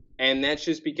 And that's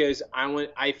just because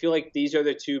I feel like these are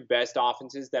the two best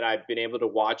offenses that I've been able to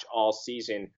watch all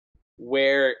season,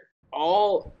 where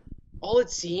all it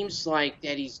seems like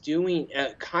that he's doing,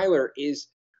 Kyler, is,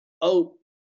 oh,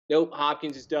 nope,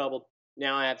 Hopkins is doubled.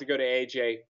 Now I have to go to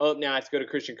AJ. Oh, now I have to go to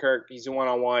Christian Kirk. He's a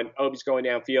one-on-one. Oh, he's going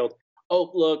downfield.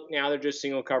 Oh, look, now they're just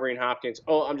single covering Hopkins.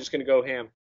 Oh, I'm just going to go him.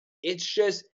 It's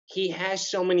just he has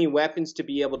so many weapons to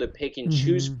be able to pick and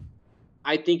choose.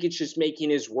 I think it's just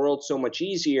making his world so much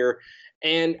easier.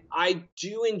 And I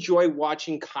do enjoy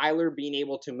watching Kyler being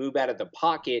able to move out of the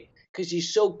pocket because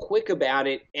he's so quick about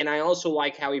it. And I also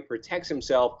like how he protects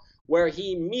himself where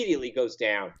he immediately goes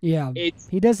down. Yeah,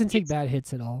 he doesn't take bad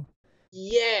hits at all.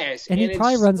 Yes. And he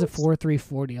probably runs a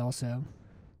 4.340 also.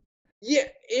 Yeah,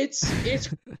 it's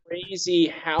crazy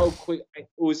how quick it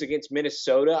was against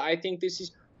Minnesota. I think this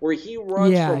is where he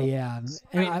runs. Yeah.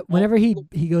 And whenever he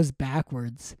goes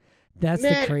backwards, that's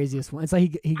the craziest one. It's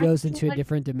like he goes into a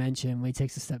different dimension when he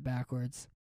takes a step backwards.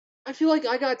 I feel like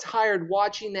I got tired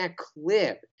watching that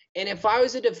clip. And if I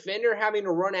was a defender having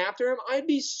to run after him, I'd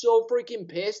be so freaking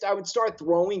pissed. I would start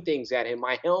throwing things at him,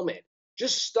 my helmet.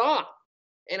 Just stop.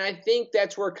 And I think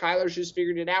that's where Kyler's just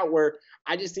figured it out, where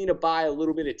I just need to buy a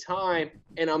little bit of time,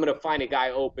 and I'm going to find a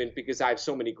guy open because I have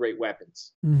so many great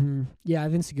weapons. Mm-hmm. Yeah, I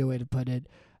think it's a good way to put it.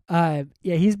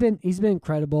 Yeah, he's been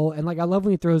incredible, and like I love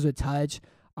when he throws a touch.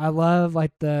 I love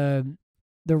like the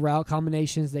route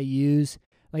combinations they use,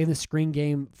 like in the screen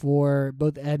game for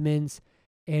both Edmonds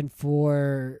and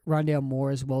for Rondale Moore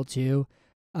as well too.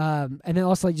 And then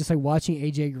also like just like watching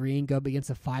AJ Green go up against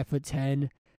a 5'10"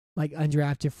 like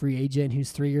undrafted free agent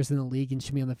who's 3 years in the league and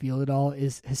shouldn't be on the field at all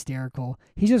is hysterical.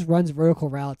 He just runs vertical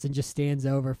routes and just stands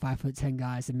over 5'10"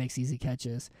 guys and makes easy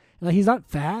catches. And, like, he's not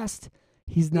fast.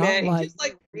 He's not he just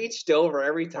like reached over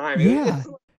every time. Yeah,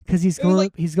 because he's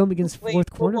going against fourth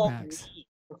cornerbacks.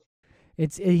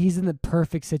 He's in the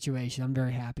perfect situation. I'm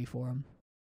very happy for him.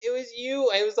 It was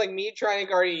you. It was like me trying to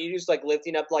guard it. You just like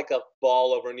lifting up like a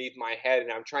ball underneath my head,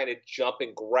 and I'm trying to jump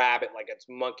and grab it like it's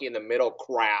monkey in the middle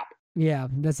crap. Yeah,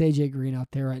 that's AJ Green out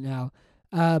there right now.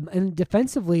 And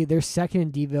defensively, they're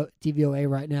second in DVOA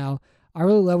right now. I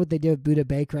really love what they did with Budda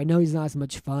Baker. I know he's not as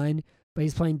much fun, but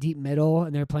he's playing deep middle,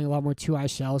 and they're playing a lot more two-eye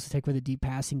shells to take with a deep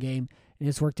passing game, and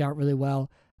it's worked out really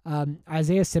well.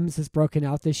 Isaiah Simmons has broken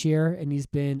out this year, and he's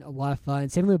been a lot of fun.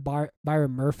 Same with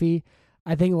Byron Murphy.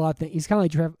 I think a lot of things. He's kind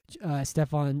of like not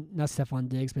Stephon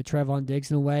Diggs, but Trevon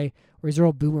Diggs in a way, where he's a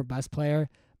real boomer bust player.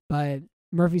 But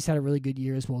Murphy's had a really good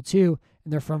year as well too,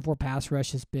 and their front four pass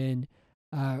rush has been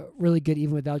really good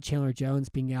even without Chandler Jones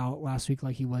being out last week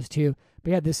like he was too.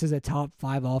 But yeah, this is a top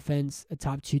 5 offense, a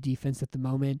top 2 defense at the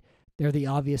moment. They're the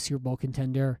obvious Super Bowl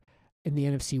contender in the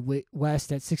NFC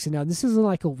West at 6-0. This isn't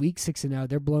like a weak 6-0.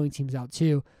 They're blowing teams out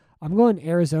too. I'm going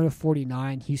Arizona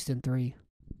 49, Houston 3.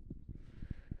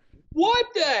 What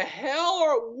the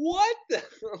hell? What?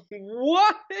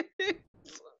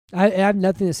 I have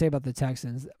nothing to say about the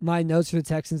Texans. My notes for the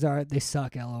Texans are they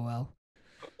suck, LOL.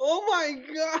 Oh my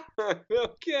god.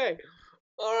 Okay.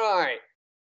 All right.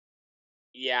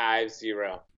 Yeah, I have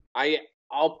 0.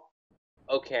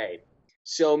 Okay.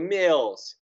 So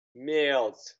Mills,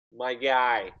 my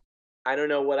guy. I don't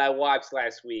know what I watched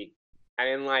last week. I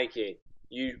didn't like it.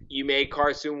 You made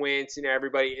Carson Wentz and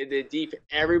everybody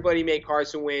made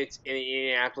Carson Wentz and the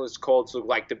Indianapolis Colts look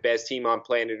like the best team on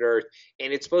planet Earth.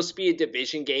 And it's supposed to be a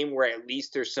division game where at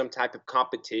least there's some type of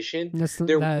competition.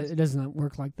 It doesn't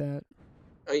work like that.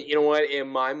 You know what? In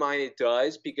my mind, it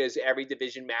does, because every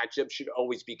division matchup should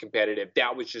always be competitive.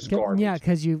 That was just garbage. Yeah,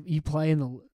 because you play in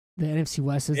the NFC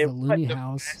West is the Looney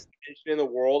House. Best division in the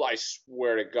world, I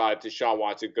swear to God, if Deshaun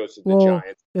Watson goes to the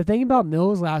Giants. The thing about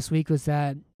Mills last week was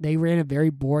that they ran a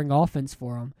very boring offense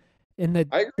for him, and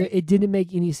it didn't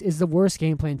make any. It's the worst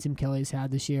game plan Tim Kelly's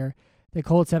had this year. The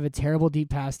Colts have a terrible deep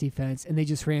pass defense, and they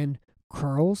just ran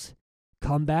curls,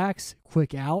 comebacks,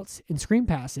 quick outs, and screen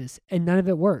passes, and none of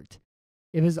it worked.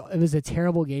 It was a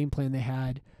terrible game plan they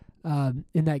had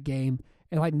in that game.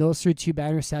 And like Mills threw 2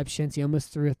 bad interceptions. He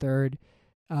almost threw a third.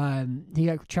 He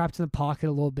got trapped in the pocket a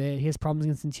little bit. He has problems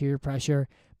against interior pressure.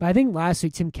 But I think last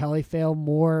week Tim Kelly failed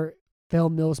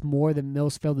Mills more than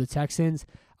Mills failed the Texans.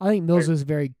 I think Mills was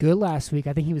very good last week.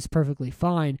 I think he was perfectly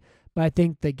fine. But I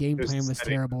think the game plan was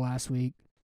terrible last week.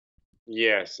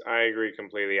 Yes, I agree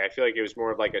completely. I feel like it was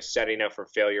more of like a setting up for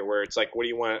failure, where it's like, what do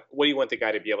you want? What do you want the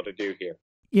guy to be able to do here?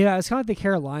 Yeah, it's kind of like the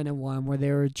Carolina one where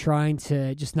they were trying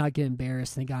to just not get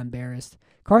embarrassed and they got embarrassed.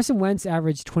 Carson Wentz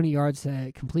averaged 20 yards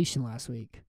to completion last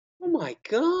week. Oh my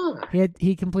god!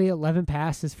 He completed 11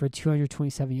 passes for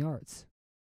 227 yards.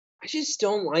 I just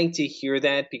don't like to hear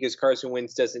that because Carson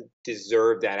Wentz doesn't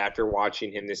deserve that after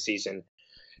watching him this season.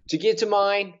 To get to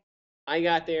mine, I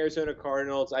got the Arizona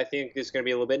Cardinals. I think this is going to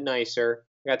be a little bit nicer.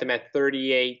 I got them at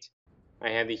 38. I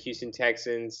have the Houston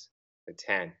Texans at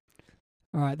 10.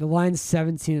 All right, the line's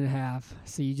 17.5.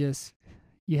 So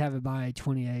you have it by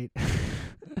 28.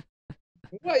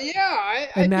 Well, yeah.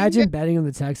 I Imagine think betting on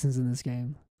the Texans in this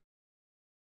game.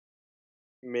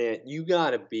 man, you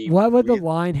got to be. What would the real-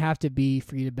 line have to be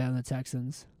for you to bet on the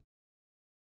Texans?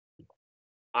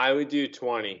 I would do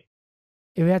 20.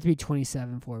 It would have to be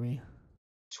 27 for me.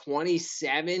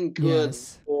 27? Good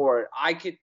Yes. Lord. I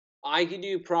could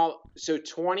do so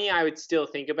 20 I would still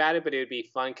think about it, but it would be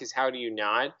fun because how do you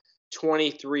not?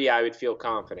 23 I would feel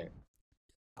confident.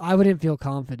 I wouldn't feel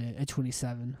confident at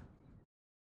 27.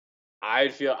 I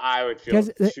would feel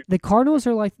Because the Cardinals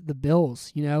are like the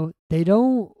Bills, you know? They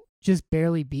don't just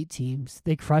barely beat teams.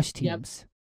 They crush Yep. teams.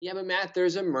 Yeah, but Matt,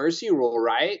 there's a mercy rule,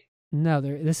 right? No,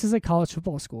 this is a college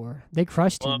football score. They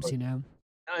crush Well, teams, you know?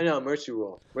 I know, mercy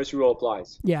rule. Mercy rule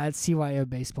applies. Yeah, it's CYO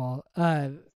baseball.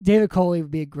 David Coley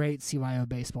would be a great CYO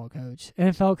baseball coach.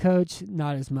 NFL coach,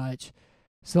 not as much.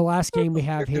 So the last game we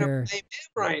have You're gonna here, blame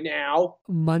him right now.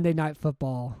 Monday Night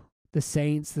Football, the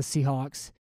Saints, the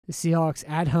Seahawks. The Seahawks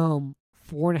at home,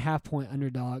 4.5-point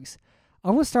underdogs. I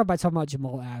want to start by talking about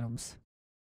Jamal Adams.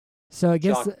 So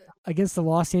against the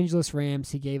Los Angeles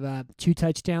Rams, he gave up 2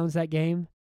 touchdowns that game.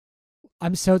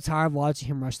 I'm so tired of watching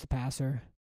him rush the passer.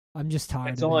 I'm just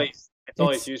tired That's of all it.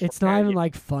 he's used It's for. not man. even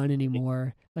like fun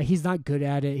anymore. Like he's not good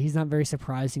at it. He's not very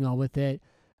surprising all with it.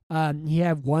 He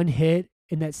had one hit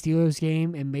in that Steelers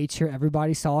game and made sure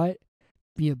everybody saw it.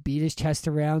 Beat his chest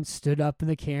around, stood up in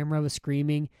the camera, was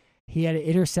screaming. He had an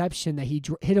interception that he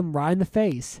hit him right in the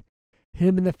face. Hit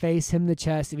him in the face, him in the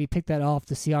chest. If he picked that off,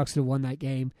 the Seahawks would have won that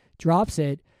game. Drops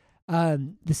it.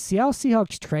 The Seattle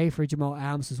Seahawks trade for Jamal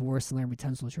Adams was worse than Larry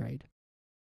Tunsil trade.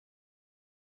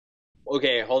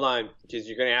 Okay, hold on, because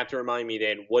you're gonna have to remind me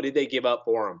then. What did they give up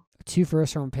for him? 2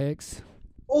 first-round picks.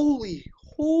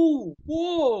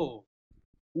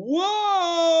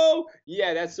 Whoa!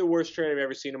 Yeah, that's the worst trade I've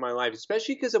ever seen in my life,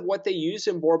 especially because of what they use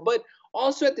him for. But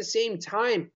also at the same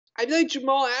time, I feel like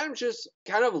Jamal Adams just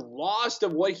kind of lost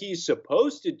of what he's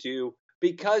supposed to do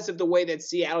because of the way that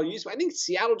Seattle used him. I think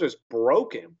Seattle just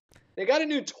broke him. They got a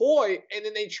new toy, and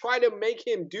then they try to make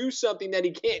him do something that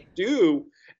he can't do,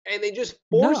 and they just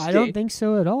forced No, I don't it. think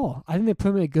so at all. I think they put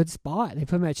him in a good spot. They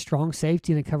put him at strong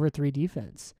safety in a cover 3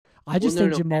 defense. I just no,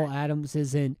 think no, Jamal Matt. Adams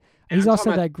isn't. I'm He's also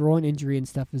talking had about- that groin injury and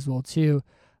stuff as well too.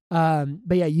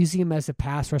 But yeah, using him as a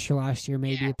pass rusher last year,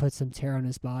 maybe Yeah. it put some tear on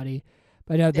his body.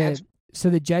 But no, That's-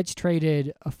 the Jets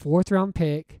traded a 4th-round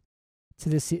pick to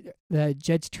the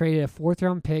Jets traded a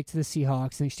 4th-round pick to the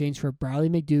Seahawks in exchange for Bradley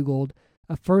McDougald,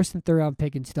 a 1st and 3rd round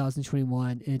pick in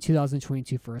 2021, and a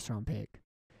 2022 1st-round pick.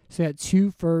 So they had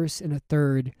 2 firsts and a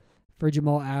 3rd for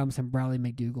Jamal Adams and Bradley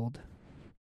McDougald.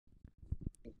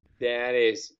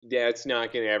 That's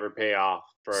not going to ever pay off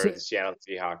for So- the Seattle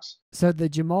Seahawks. So the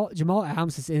Jamal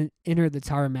Adams has entered the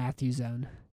Tyrann Matthew zone.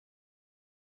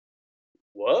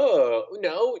 Whoa!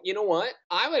 No, you know what?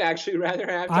 I would actually rather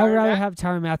have. I would Tyrann rather Mathieu. have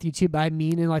Tyrann Matthew too, but I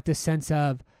mean in like the sense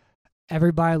of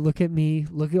everybody look at me,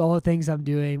 look at all the things I'm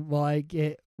doing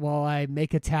while I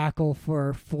make a tackle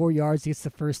for 4 yards, gets the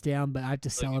first down, but I have to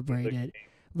celebrate it.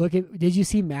 Did you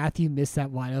see Matthew miss that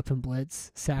wide open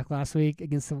blitz sack last week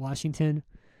against the Washington?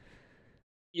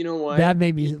 You know what? That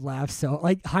made me laugh so.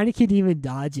 Like Heineke didn't even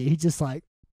dodge it. He just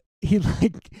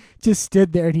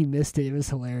stood there and he missed it. It was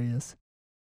hilarious.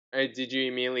 Did you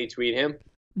immediately tweet him?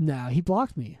 No, he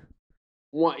blocked me.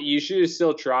 What? You should have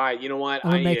still tried. You know what?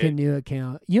 I'm gonna make a new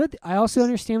account. You know, I also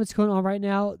understand what's going on right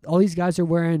now. All these guys are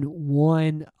wearing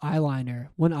one eyeliner,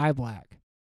 one eye black.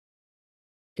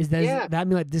 Does that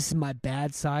mean like this is my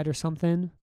bad side or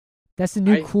something? That's the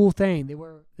new cool thing.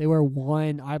 They wear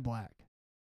one eye black.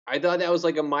 I thought that was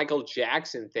like a Michael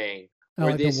Jackson thing. Oh,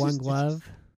 where like the this one is glove.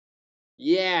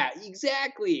 Yeah,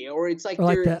 exactly. Or it's like Or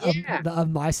like they're the of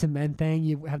mice and men thing.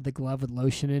 You have the glove with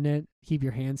lotion in it. Keep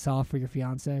your hands soft for your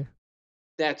fiance.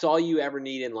 that's all you ever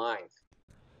need in life.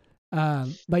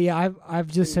 But yeah, I've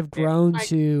just have grown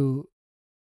to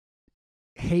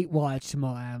hate watch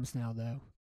Jamal Adams now though.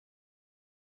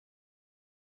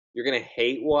 You're gonna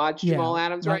hate watch Jamal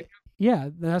Adams right now? Yeah,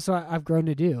 that's what I've grown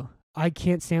to do. I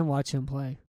can't stand watching him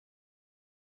play.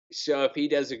 So if he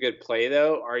does a good play,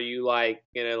 though, are you like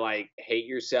gonna like hate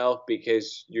yourself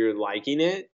because you're liking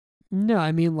it? No,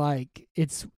 I mean like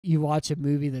it's you watch a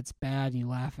movie that's bad and you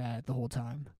laugh at it the whole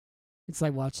time. It's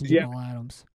like watching Yeah. Jamal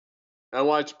Adams. I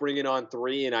watched Bring It On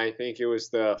 3, and I think it was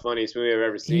the funniest movie I've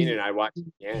ever seen, He- and I watched it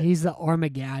again. He's the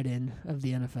Armageddon of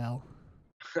the NFL.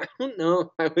 I don't know if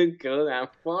I would go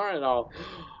that far at all.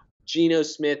 Geno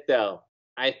Smith, though,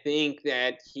 I think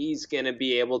that he's going to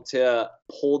be able to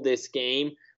pull this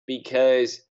game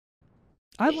because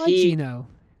I like He- Gino.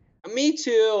 me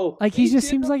too. Like he Me just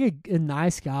too. seems like a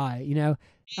nice guy, you know.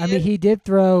 I Yeah. mean, he did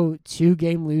throw 2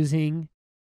 game losing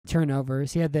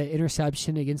turnovers. He had the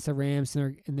interception against the Rams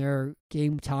in their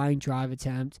game tying drive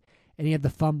attempt, and he had the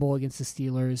fumble against the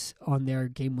Steelers on their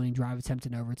game winning drive attempt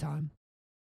in overtime.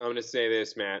 I'm going to say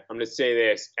this, Matt. I'm going to say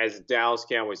this as a Dallas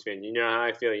Cowboys fan. You know how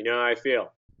I feel. You know how I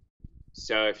feel.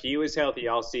 So if he was healthy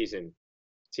all season,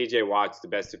 TJ Watt's the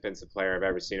best defensive player I've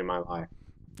ever seen in my life.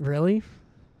 Really?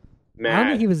 I don't Matt,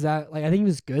 think he was that. Like I think he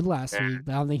was good last Nah. week,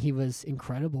 but I don't think he was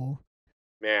incredible.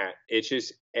 Matt, it's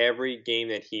just every game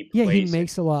that he Yeah, plays. he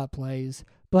makes a lot of plays.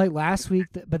 But like last week,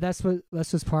 but that's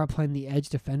just part of playing the edge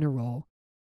defender role.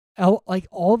 Like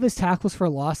all of his tackles for a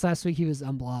loss last week, he was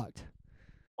unblocked.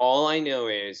 All I know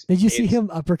is Did you see it's- him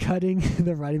uppercutting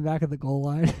the running back at the goal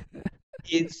line?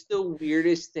 It's the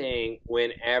weirdest thing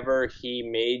whenever he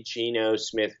made Geno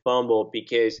Smith fumble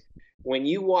because when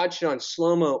you watch it on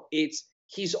slow mo,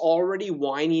 he's already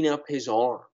winding up his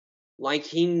arm. Like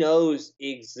he knows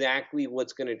exactly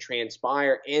what's going to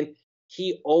transpire, and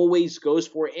he always goes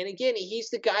for it. And again,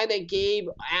 he's the guy that gave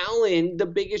Allen the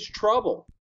biggest trouble.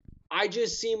 I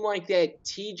just seem like that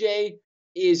TJ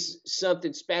is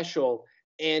something special,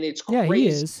 and it's Yeah, crazy. he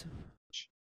is.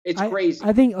 It's crazy.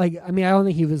 I think I don't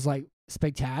think he was like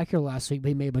spectacular last week, but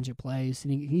he made a bunch of plays,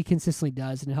 and he consistently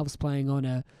does, and it helps playing on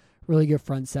a really good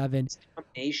front seven.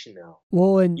 Combination, though.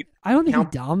 Well, and You I don't think he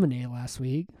count- dominated last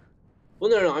week. Well,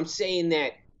 no, I'm saying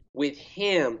that with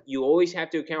him, you always have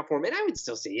to account for him, and I would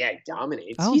still say, yeah, he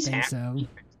dominates. I don't He's think happy so. with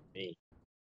me.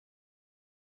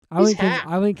 I He's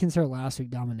wouldn't consider last week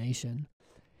domination.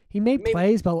 He made Maybe-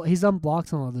 plays, but he's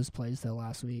unblocked on all those plays though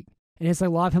last week, and it's like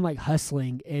a lot of him like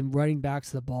hustling and running back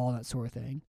to the ball and that sort of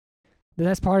thing. But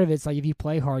that's part of it. It's like if you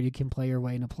play hard, you can play your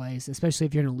way into plays, especially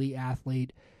if you're an elite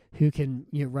athlete who can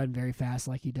run very fast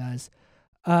like he does.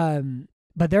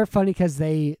 But they're funny because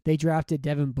they drafted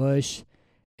Devin Bush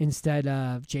instead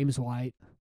of James White,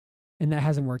 and that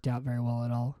hasn't worked out very well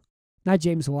at all. Not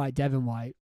James White, Devin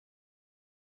White.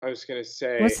 I was gonna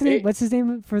say, What's his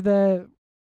name for the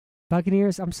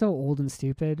Buccaneers? I'm so old and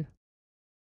stupid.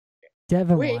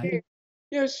 Devin White.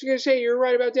 Yeah, I was gonna say you're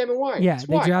right about Devin White. Yeah, It's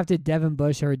they White. drafted Devin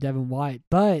Bush over Devin White,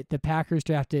 but the Packers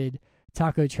drafted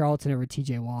Taco Charlton over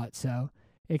T.J. Watt, so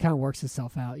it kind of works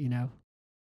itself out, I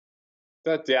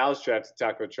thought Dallas drafted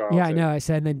Taco Charlton. Yeah, I know. I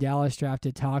said, and then Dallas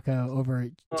drafted Taco over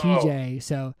Oh. T.J.,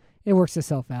 so it works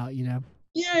itself out, Yeah,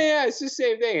 it's the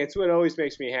same thing. It's what always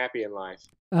makes me happy in life.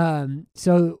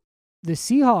 So the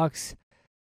Seahawks,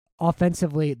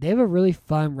 offensively, they have a really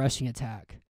fun rushing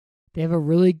attack. They have a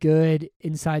really good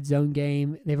inside zone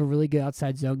game. They have a really good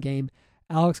outside zone game.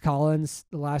 Alex Collins,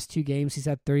 the last 2 games, he's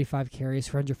had 35 carries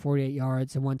for 148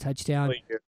 yards and 1 touchdown. Really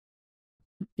good.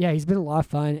 Yeah, he's been a lot of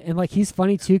fun. And, he's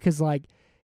funny, too, because,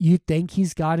 you think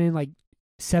he's gotten,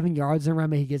 7 yards in a run,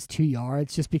 but he gets 2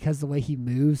 yards just because the way he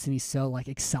moves and he's so,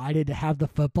 excited to have the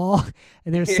football.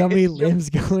 And there's so many limbs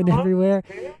going everywhere.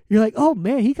 You're like, oh,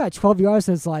 man, he got 12 yards.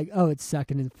 And it's like, oh, it's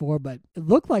 2nd and 4. But it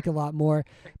looked like a lot more.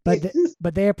 But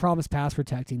they have promised pass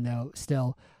protecting, though,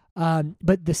 still.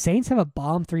 But the Saints have a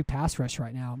bomb 3 pass rush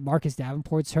right now. Marcus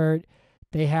Davenport's hurt.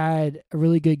 They had a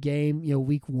really good game,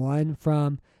 week 1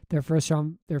 from their first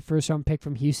round pick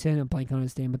from Houston. I'm blanking on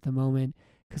his name at the moment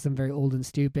because I'm very old and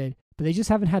stupid. But they just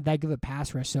haven't had that good of a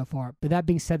pass rush so far. But that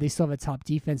being said, they still have a top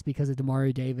defense because of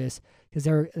Demario Davis, because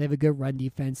they have a good run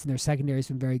defense and their secondary's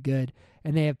been very good,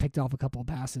 and they have picked off a couple of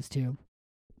passes too.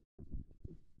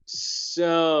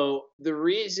 So the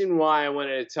reason why I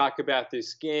wanted to talk about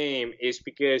this game is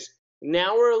because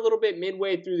now we're a little bit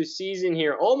midway through the season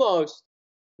here, almost.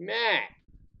 Matt,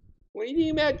 what do you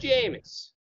think about Jameis?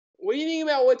 What do you think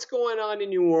about what's going on in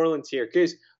New Orleans here?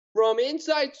 Because from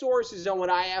inside sources on what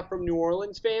I have from New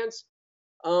Orleans fans,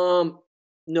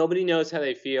 nobody knows how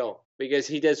they feel because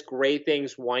he does great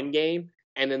things one game,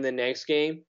 and then the next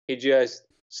game he just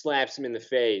slaps him in the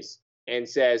face and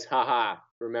says, "Haha,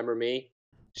 remember me?"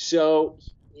 So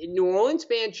New Orleans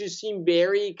fans just seem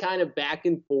very kind of back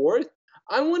and forth.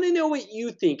 I want to know what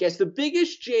you think. As the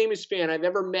biggest Jameis fan I've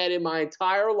ever met in my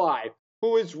entire life,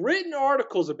 who has written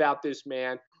articles about this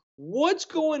man, What's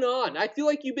going on? I feel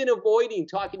like you've been avoiding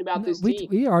talking about this team.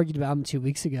 We argued about him 2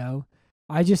 weeks ago.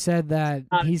 I just said that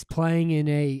he's playing in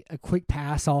a quick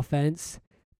pass offense,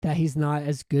 that he's not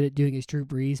as good at doing as Drew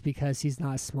Brees because he's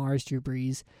not as smart as Drew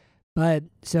Brees. But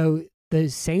so the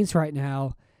Saints right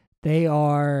now, they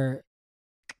are,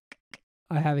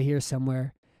 I have it here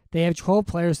somewhere. They have 12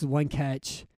 players with 1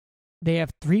 catch. They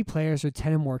have 3 players with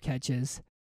 10 or more catches.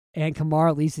 And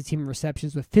Kamara leads the team in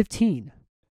receptions with 15.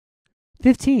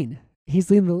 15.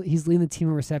 He's leading the team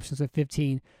in receptions with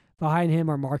 15. Behind him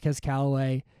are Marquez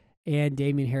Callaway and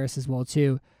Damian Harris as well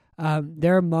too.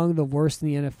 They're among the worst in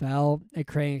the NFL at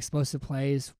creating explosive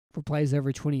plays for plays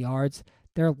over 20 yards.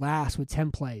 They're last with 10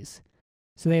 plays.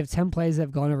 So they have 10 plays that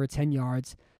have gone over 10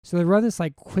 yards. So they run this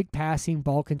like quick passing,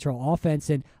 ball control offense,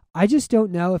 and I just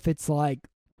don't know if it's like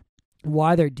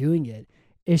why they're doing it.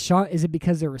 Is it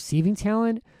because they're receiving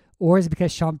talent, or is it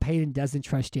because Sean Payton doesn't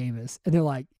trust Jameis? And they're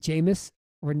like, Jameis,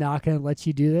 we're not going to let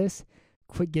you do this.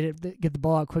 Quick, get the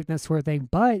ball out quick, that sort of thing.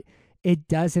 But it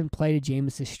doesn't play to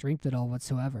Jameis' strength at all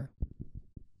whatsoever.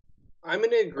 I'm going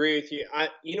to agree with you.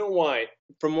 You know what?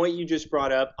 From what you just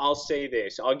brought up, I'll say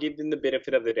this. I'll give them the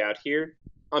benefit of the doubt here.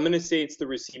 I'm going to say it's the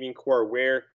receiving core.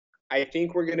 Where I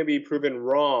think we're going to be proven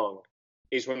wrong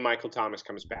is when Michael Thomas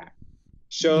comes back.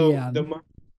 So Yeah.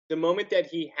 the moment that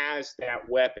he has that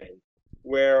weapon,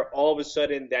 where all of a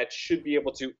sudden that should be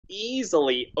able to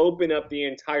easily open up the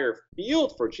entire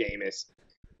field for Jameis,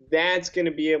 that's going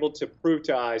to be able to prove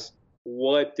to us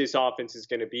what this offense is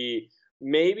going to be.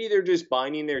 Maybe they're just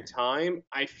biding their time.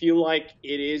 I feel like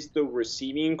it is the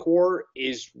receiving core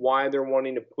is why they're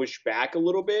wanting to push back a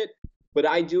little bit. But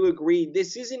I do agree,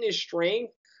 this isn't his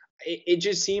strength. It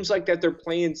just seems like that they're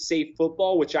playing safe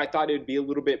football, which I thought it would be a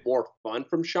little bit more fun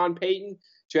from Sean Payton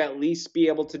to at least be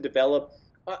able to develop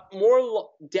more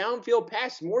downfield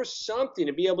passes, more something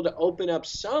to be able to open up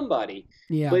somebody.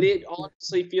 Yeah. But it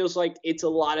honestly feels like it's a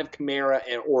lot of Kamara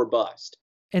or bust.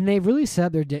 And they really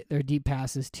set their deep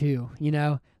passes too. You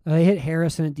know, they hit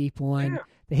Harris in a deep one. Yeah.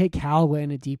 They hit Callaway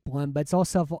in a deep one, but it's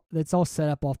all set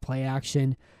up off play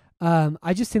action.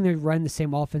 I just think they're running the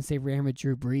same offense they ran with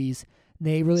Drew Brees.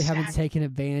 They really haven't taken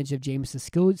advantage of Jameis'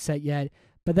 skill set yet.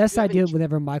 But that's the idea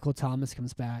whenever Michael Thomas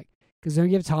comes back. Because when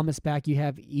you have Thomas back, you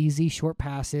have easy short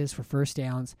passes for first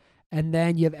downs, and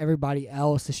then you have everybody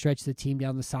else to stretch the team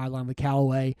down the sideline with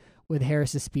Callaway, with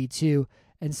Harris' speed too.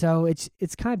 And so it's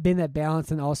kind of been that balance,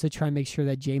 and also try and make sure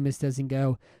that Jameis doesn't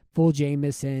go full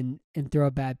Jameis and throw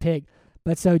a bad pick.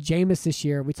 But so Jameis this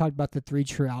year, we talked about the 3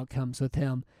 true outcomes with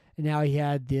him, and now he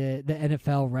had the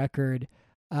NFL record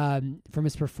from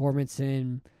his performance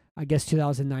in, I guess,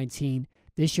 2019.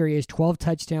 This year he has 12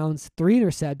 touchdowns, 3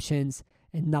 interceptions,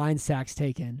 and 9 sacks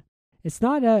taken. It's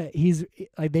not he's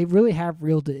like, they really have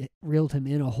reeled him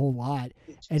in a whole lot,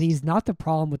 and he's not the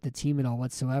problem with the team at all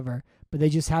whatsoever. But they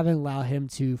just haven't allowed him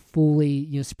to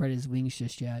fully, spread his wings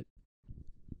just yet.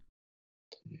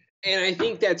 And I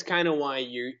think that's kind of why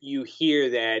you hear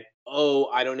that,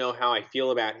 I don't know how I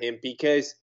feel about him,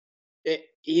 because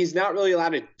he's not really allowed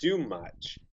to do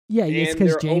much. Yeah, it's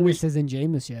because Jameis isn't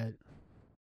Jameis yet.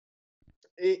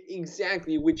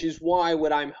 Exactly, which is why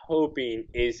what I'm hoping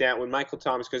is that when Michael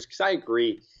Thomas goes, because I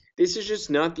agree, this is just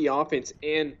not the offense.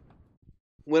 And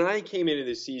when I came into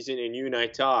the season and you and I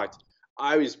talked,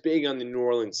 I was big on the New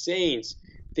Orleans Saints,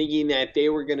 thinking that they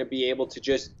were going to be able to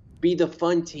just be the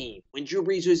fun team. When Drew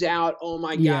Brees was out, oh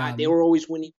my God, they were always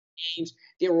winning games.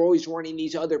 They were always running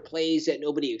these other plays that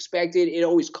nobody expected. It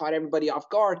always caught everybody off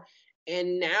guard.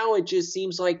 And now it just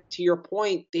seems like, to your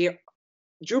point,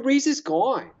 Drew Brees is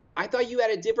gone. I thought you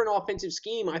had a different offensive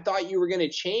scheme. I thought you were going to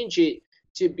change it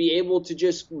to be able to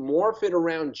just morph it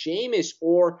around Jameis,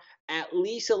 or at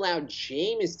least allow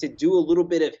Jameis to do a little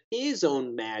bit of his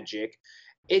own magic.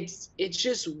 It's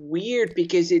just weird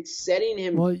because it's setting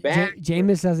him back.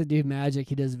 Jameis doesn't do magic.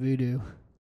 He does voodoo.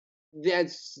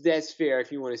 That's fair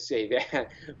if you want to say that.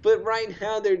 But right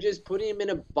now they're just putting him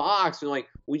in a box. They're like,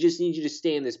 we just need you to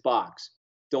stay in this box.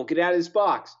 Don't get out of this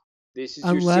box. This is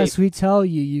unless we tell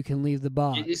you can leave the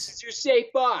box. This is your safe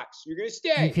box. You're going to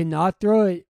stay. You cannot throw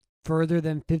it further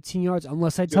than 15 yards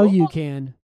unless I tell you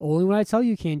can. Only when I tell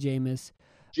you can, Jameis.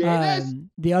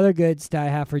 The other good stat I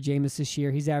have for Jameis this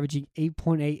year, he's averaging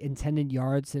 8.8 intended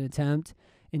yards an attempt.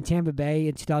 In Tampa Bay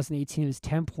in 2018, it was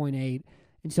 10.8.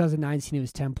 In 2019, it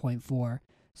was 10.4.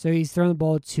 So he's throwing the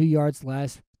ball 2 yards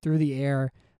less through the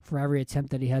air for every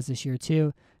attempt that he has this year,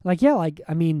 too.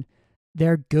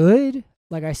 They're good.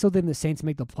 I still think the Saints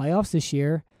make the playoffs this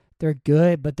year. They're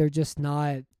good, but they're just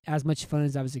not as much fun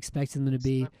as I was expecting them to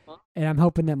be. And I'm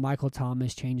hoping that Michael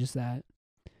Thomas changes that.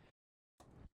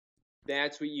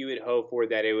 That's what you would hope for,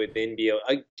 that it would then be.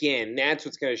 Again, that's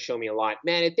what's going to show me a lot.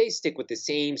 Man, if they stick with the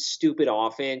same stupid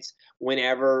offense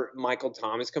whenever Michael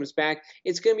Thomas comes back,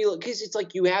 it's going to be, because it's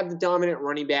like you have the dominant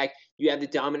running back, you have the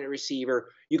dominant receiver.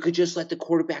 You could just let the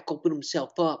quarterback open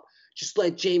himself up. Just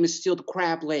let Jameis steal the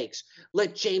crab legs.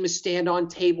 Let Jameis stand on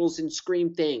tables and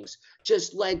scream things.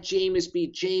 Just let Jameis be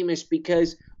Jameis,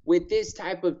 because with this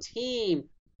type of team,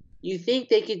 you think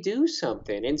they could do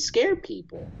something and scare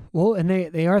people. Well, and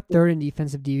they are third in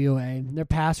defensive DVOA. Their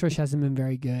pass rush hasn't been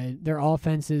very good. Their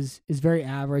offense is very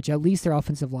average. At least their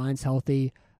offensive line's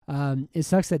healthy. It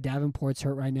sucks that Davenport's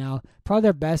hurt right now. Probably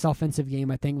their best offensive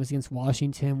game, I think, was against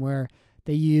Washington, where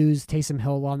they used Taysom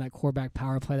Hill on that quarterback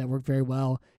power play that worked very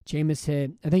well. Jameis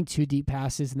hit, I think, 2 deep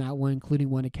passes in that one, including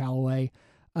one to Callaway.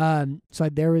 So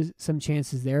there was some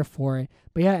chances there for it.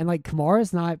 But yeah, and like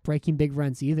Kamara's not breaking big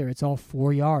runs either. It's all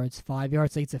 4 yards, 5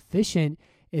 yards. Like, it's efficient.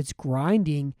 It's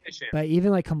grinding. But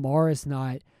even like Kamara's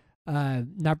not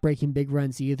breaking big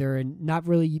runs either, and not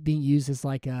really being used as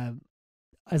like a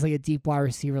deep wide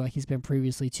receiver like he's been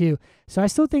previously too. So I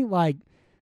still think, like,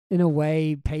 in a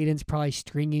way, Payton's probably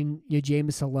stringing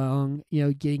Jameis along,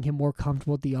 getting him more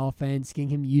comfortable with the offense, getting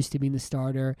him used to being the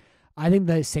starter. I think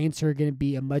the Saints are going to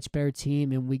be a much better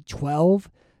team in Week 12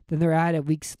 than they're at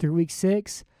through Week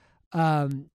 6.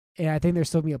 And I think they're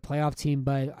still going to be a playoff team,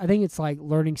 but I think it's like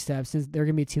learning steps. They're going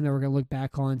to be a team that we're going to look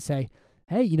back on and say,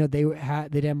 hey, they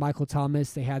didn't have Michael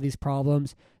Thomas. They had these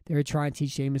problems. They were trying to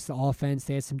teach Jameis the offense.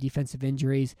 They had some defensive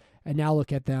injuries. And now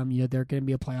look at them. They're going to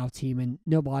be a playoff team, and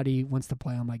nobody wants to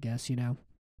play them, I guess,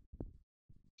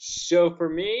 So for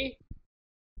me,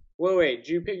 wait, did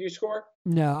you pick your score?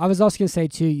 No, I was also going to say,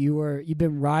 too, you've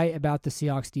been right about the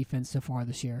Seahawks defense so far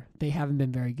this year. They haven't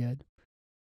been very good.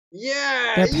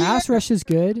 Yeah. Their pass rush is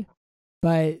good,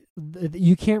 but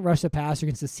you can't rush the passer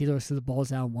against the Steelers because the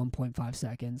ball's out in 1.5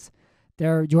 seconds.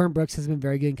 Jordan Brooks has been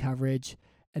very good in coverage,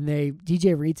 and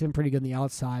DJ Reed's been pretty good on the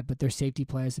outside, but their safety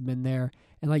players have been there,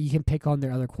 and like you can pick on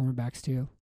their other cornerbacks too.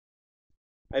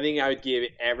 I think I would give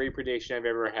every prediction I've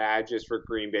ever had just for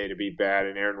Green Bay to be bad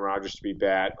and Aaron Rodgers to be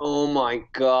bad. Oh my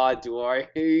God, do I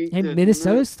hate And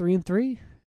Minnesota's 3-3.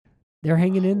 They're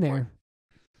hanging in there.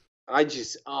 I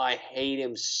hate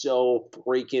him so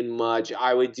freaking much.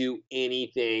 I would do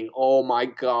anything. Oh my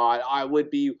God,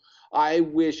 I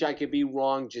wish I could be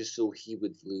wrong just so he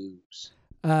would lose.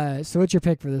 So what's your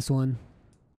pick for this one?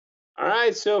 All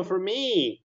right, so for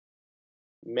me,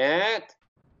 Matt,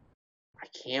 I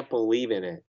can't believe in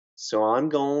it. So I'm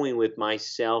going with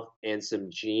myself and some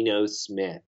Geno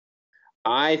Smith.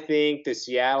 I think the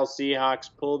Seattle Seahawks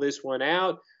pull this one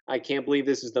out. I can't believe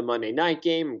this is the Monday night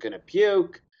game. I'm going to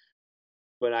puke.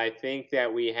 But I think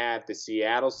that we have the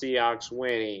Seattle Seahawks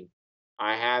winning.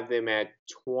 I have them at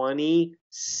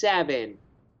 27.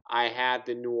 I have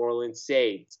the New Orleans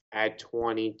Saints at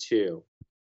 22.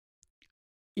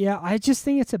 Yeah, I just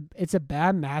think it's a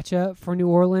bad matchup for New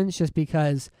Orleans just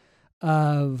because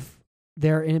of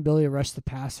their inability to rush the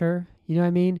passer. You know what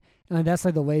I mean? And that's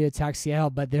like the way to attack Seattle,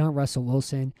 but they don't Russell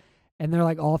Wilson. And they're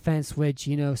like offense, which,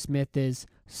 Smith is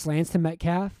slants to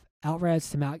Metcalf, out routes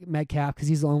to Metcalf because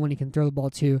he's the only one he can throw the ball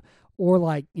to, or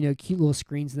like, cute little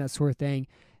screens and that sort of thing.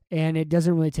 And it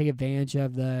doesn't really take advantage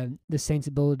of the Saints'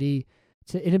 inability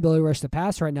to rush the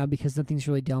pass right now because nothing's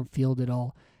really downfield at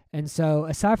all. And so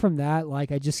aside from that,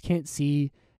 like I just can't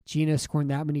see Geno scoring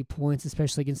that many points,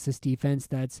 especially against this defense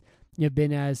that's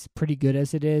been as pretty good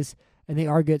as it is, and they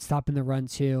are good at stopping the run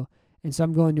too. And so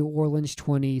I'm going New Orleans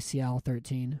 20, Seattle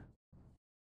 13.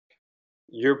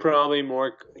 You're probably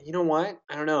more. You know what?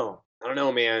 I don't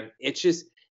know, man.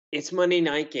 It's Monday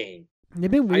night game.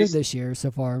 They've been weird this year so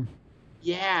far.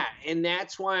 Yeah, and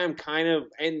that's why I'm kind of.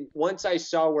 And once I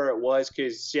saw where it was,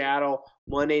 because Seattle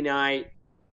Monday night,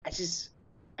 I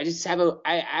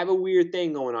have a weird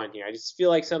thing going on here. I just feel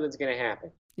like something's gonna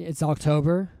happen. It's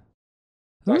October.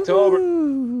 It's October.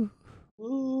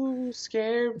 Ooh,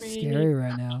 scary. It's scary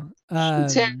right now.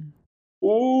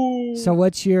 Ooh. So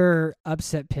what's your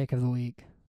upset pick of the week?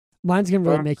 Mine's gonna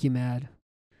really make you mad.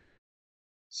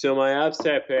 So my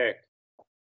upset pick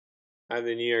are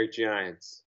the New York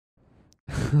Giants.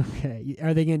 Okay.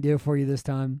 Are they gonna do it for you this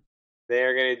time? They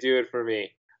are gonna do it for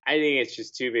me. I think it's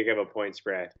just too big of a point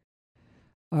spread.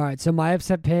 All right, so my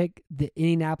upset pick, the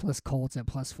Indianapolis Colts at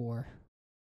 +4.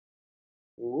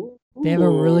 Ooh. They have a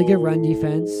really good run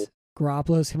defense.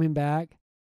 Garoppolo's coming back,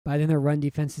 but I think their run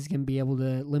defense is going to be able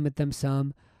to limit them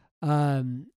some.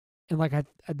 And like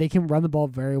they can run the ball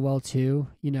very well too.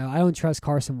 I don't trust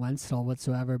Carson Wentz at all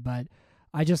whatsoever, but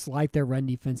I just like their run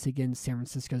defense against San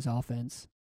Francisco's offense.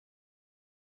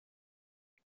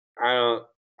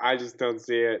 I just don't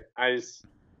see it. I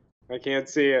can't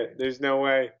see it. There's no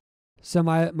way. So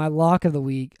my lock of the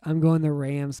week, I'm going the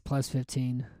Rams plus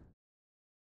 15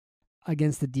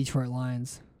 against the Detroit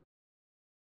Lions.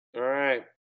 All right.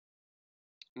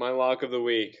 My lock of the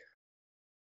week.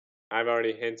 I've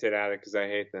already hinted at it because I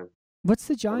hate them. What's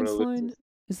the Giants lose line? this.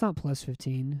 It's not plus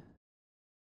 15.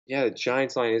 Yeah, the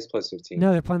Giants line is plus 15.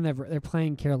 No, they're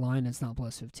playing Carolina. It's not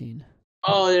plus 15.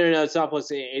 Oh, no, it's not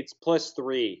plus 8. It's plus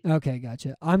 3. Okay,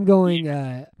 gotcha. I'm going,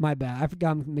 my bad. I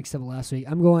forgot I mixed up last week.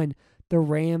 I'm going the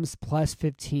Rams plus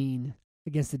 15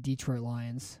 against the Detroit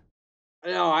Lions.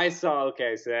 No, I saw.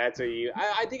 Okay, so that's what you.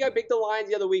 I think I picked the Lions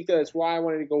the other week, though. That's why I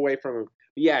wanted to go away from them.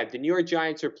 But yeah, the New York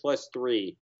Giants are plus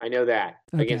 3. I know that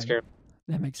against Okay. Carolina.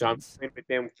 That makes So I'm sense. going with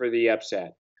them for the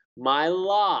upset. My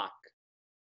lock.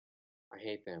 I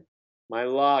hate them. My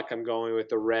lock. I'm going with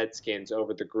the Redskins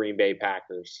over the Green Bay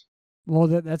Packers. Well,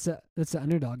 that's an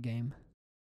underdog game.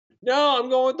 No, I'm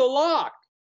going with the lock.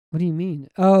 What do you mean?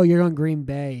 Oh, you're on Green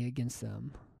Bay against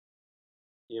them.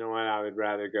 You know what? I would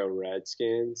rather go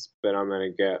Redskins, but I'm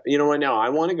going to go. You know what? No, I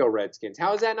want to go Redskins.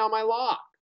 How is that not my lock?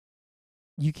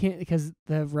 You can't because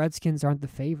the Redskins aren't the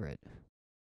favorite.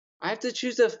 I have to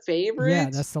choose a favorite? Yeah,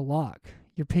 that's the lock.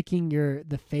 You're picking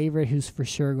the favorite who's for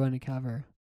sure going to cover.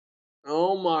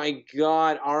 Oh my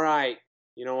God. All right.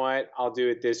 You know what? I'll do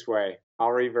it this way.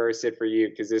 I'll reverse it for you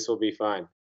because this will be fun.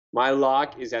 My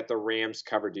lock is that the Rams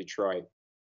cover Detroit.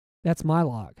 That's my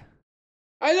lock.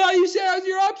 I thought you said it was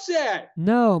your upset.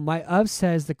 No, my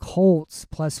upset is the Colts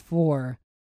plus 4.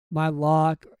 My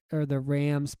lock are the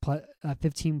Rams plus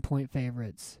 15-point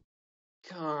favorites.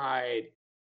 God,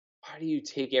 why do you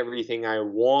take everything I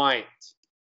want?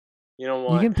 You know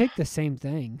what? You can pick the same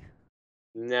thing.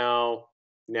 No,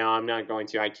 I'm not going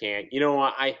to. I can't. You know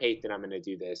what? I hate that I'm going to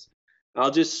do this.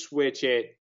 I'll just switch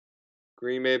it.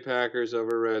 Green Bay Packers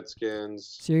over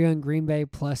Redskins. So you're going Green Bay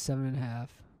plus 7.5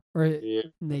 or Yeah.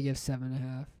 negative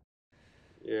 7.5.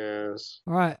 Yes.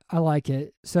 All right, I like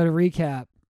it. So to recap,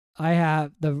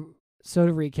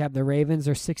 the Ravens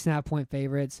are 6.5-point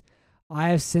favorites. I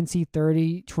have Cincy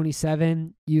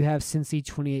 30-27. You have Cincy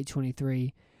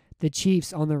 28-23. The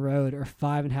Chiefs on the road are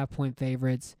 5.5-point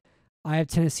favorites. I have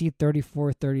Tennessee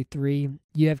 34-33.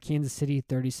 You have Kansas City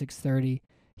 36-30.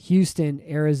 Houston,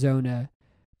 Arizona.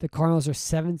 The Cardinals are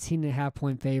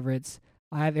 17.5-point favorites.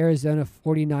 I have Arizona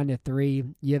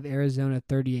 49-3. You have Arizona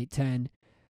 38-10.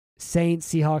 Saints,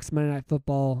 Seahawks, Monday Night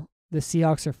Football. The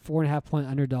Seahawks are 4.5-point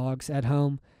underdogs at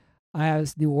home. I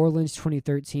have New Orleans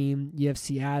 2013. You have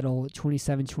Seattle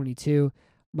 27-22.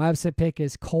 My upset pick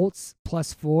is Colts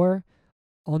plus 4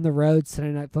 on the road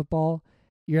Sunday Night Football.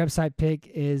 Your upside pick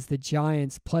is the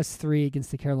Giants plus 3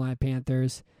 against the Carolina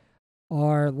Panthers.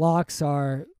 Our locks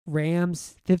are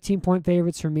Rams 15-point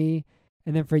favorites for me,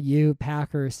 and then for you,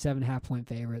 Packers 7.5-point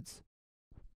favorites.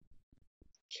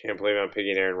 Can't believe I'm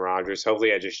picking Aaron Rodgers.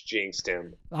 Hopefully I just jinxed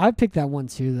him. I picked that one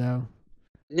too, though.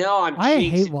 No, I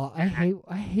jinxing.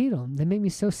 hate them. They make me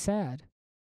so sad.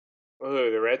 Oh,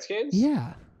 the Redskins?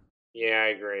 Yeah, Yeah, I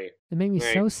agree. they make me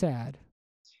Right. so sad.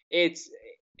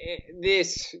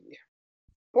 This.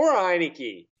 Poor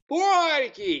Heineke. Poor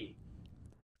Heineke.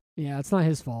 Yeah, it's not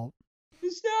his fault.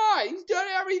 It's not. He's done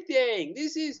everything.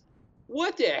 This is.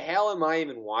 What the hell am I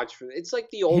even watching? It's like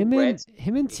the old Him Reds.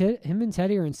 and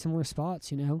Teddy are in similar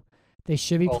spots. You know, they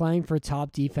should be Oh. playing for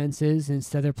top defenses.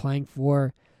 Instead, they're playing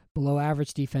for below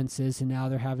average defenses, and now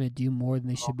they're having to do more than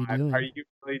they should be doing. Are you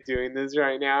really doing this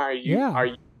right now? Are you? Yeah. Are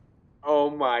you? Oh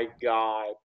my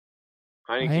God.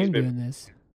 I Heineke's am been. doing this.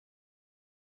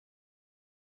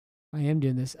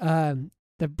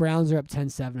 The Browns are up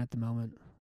 10-7 at the moment.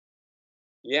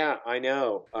 Yeah, I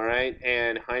know. All right,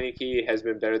 and Heineke has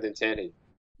been better than Teddy.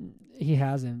 He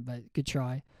hasn't, but good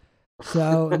try.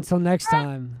 So until next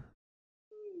time,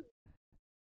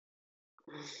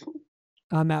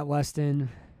 I'm Matt Weston.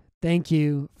 Thank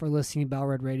you for listening to Bell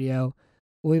Red Radio.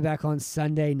 We'll be back on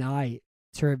Sunday night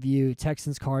to review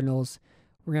Texans Cardinals.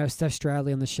 We're going to have Steph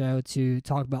Stradley on the show to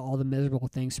talk about all the miserable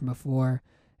things from before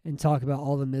and talk about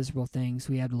all the miserable things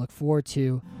we have to look forward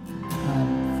to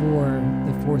for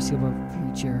the foreseeable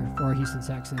future for our Houston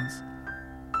Texans.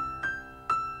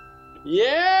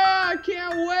 Yeah, I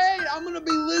can't wait. I'm gonna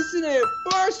be listening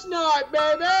first night,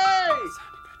 baby.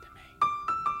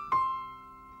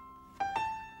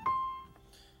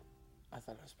 I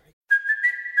thought it was pretty.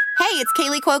 Hey, it's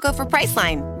Kaylee Cuoco for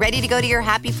Priceline. Ready to go to your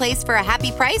happy place for a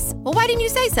happy price? Well, why didn't you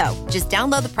say so? Just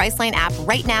download the Priceline app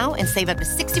right now and save up to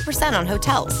 60% on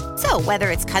hotels. So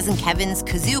whether it's Cousin Kevin's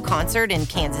Kazoo Concert in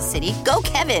Kansas City, go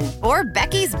Kevin, or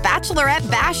Becky's Bachelorette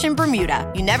Bash in Bermuda,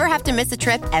 you never have to miss a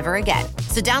trip ever again.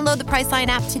 So download the Priceline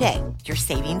app today. Your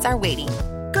savings are waiting.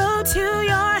 Go to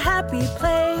your happy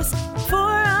place for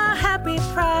a happy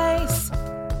price.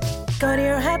 Go to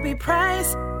your happy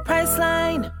price,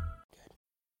 Priceline.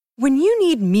 When you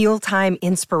need mealtime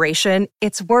inspiration,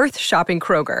 it's worth shopping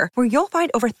Kroger, where you'll find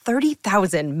over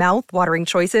 30,000 mouth-watering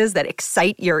choices that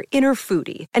excite your inner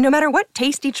foodie. And no matter what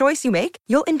tasty choice you make,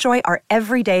 you'll enjoy our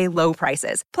everyday low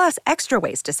prices, plus extra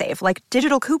ways to save, like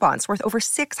digital coupons worth over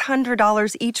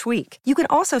 $600 each week. You can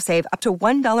also save up to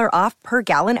 $1 off per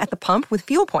gallon at the pump with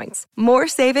fuel points. More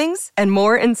savings and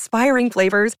more inspiring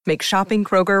flavors make shopping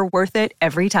Kroger worth it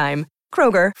every time.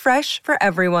 Kroger, fresh for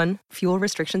everyone. Fuel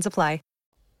restrictions apply.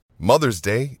 Mother's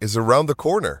Day is around the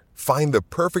corner. Find the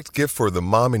perfect gift for the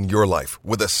mom in your life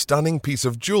with a stunning piece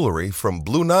of jewelry from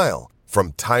Blue Nile.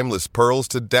 From timeless pearls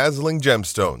to dazzling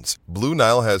gemstones, Blue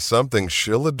Nile has something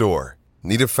she'll adore.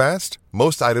 Need it fast?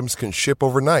 Most items can ship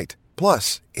overnight.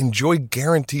 Plus, enjoy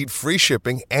guaranteed free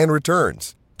shipping and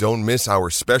returns. Don't miss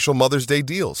our special Mother's Day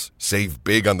deals. Save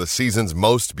big on the season's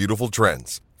most beautiful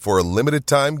trends. For a limited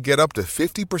time, get up to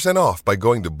 50% off by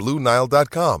going to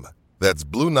BlueNile.com. That's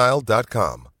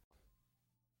BlueNile.com.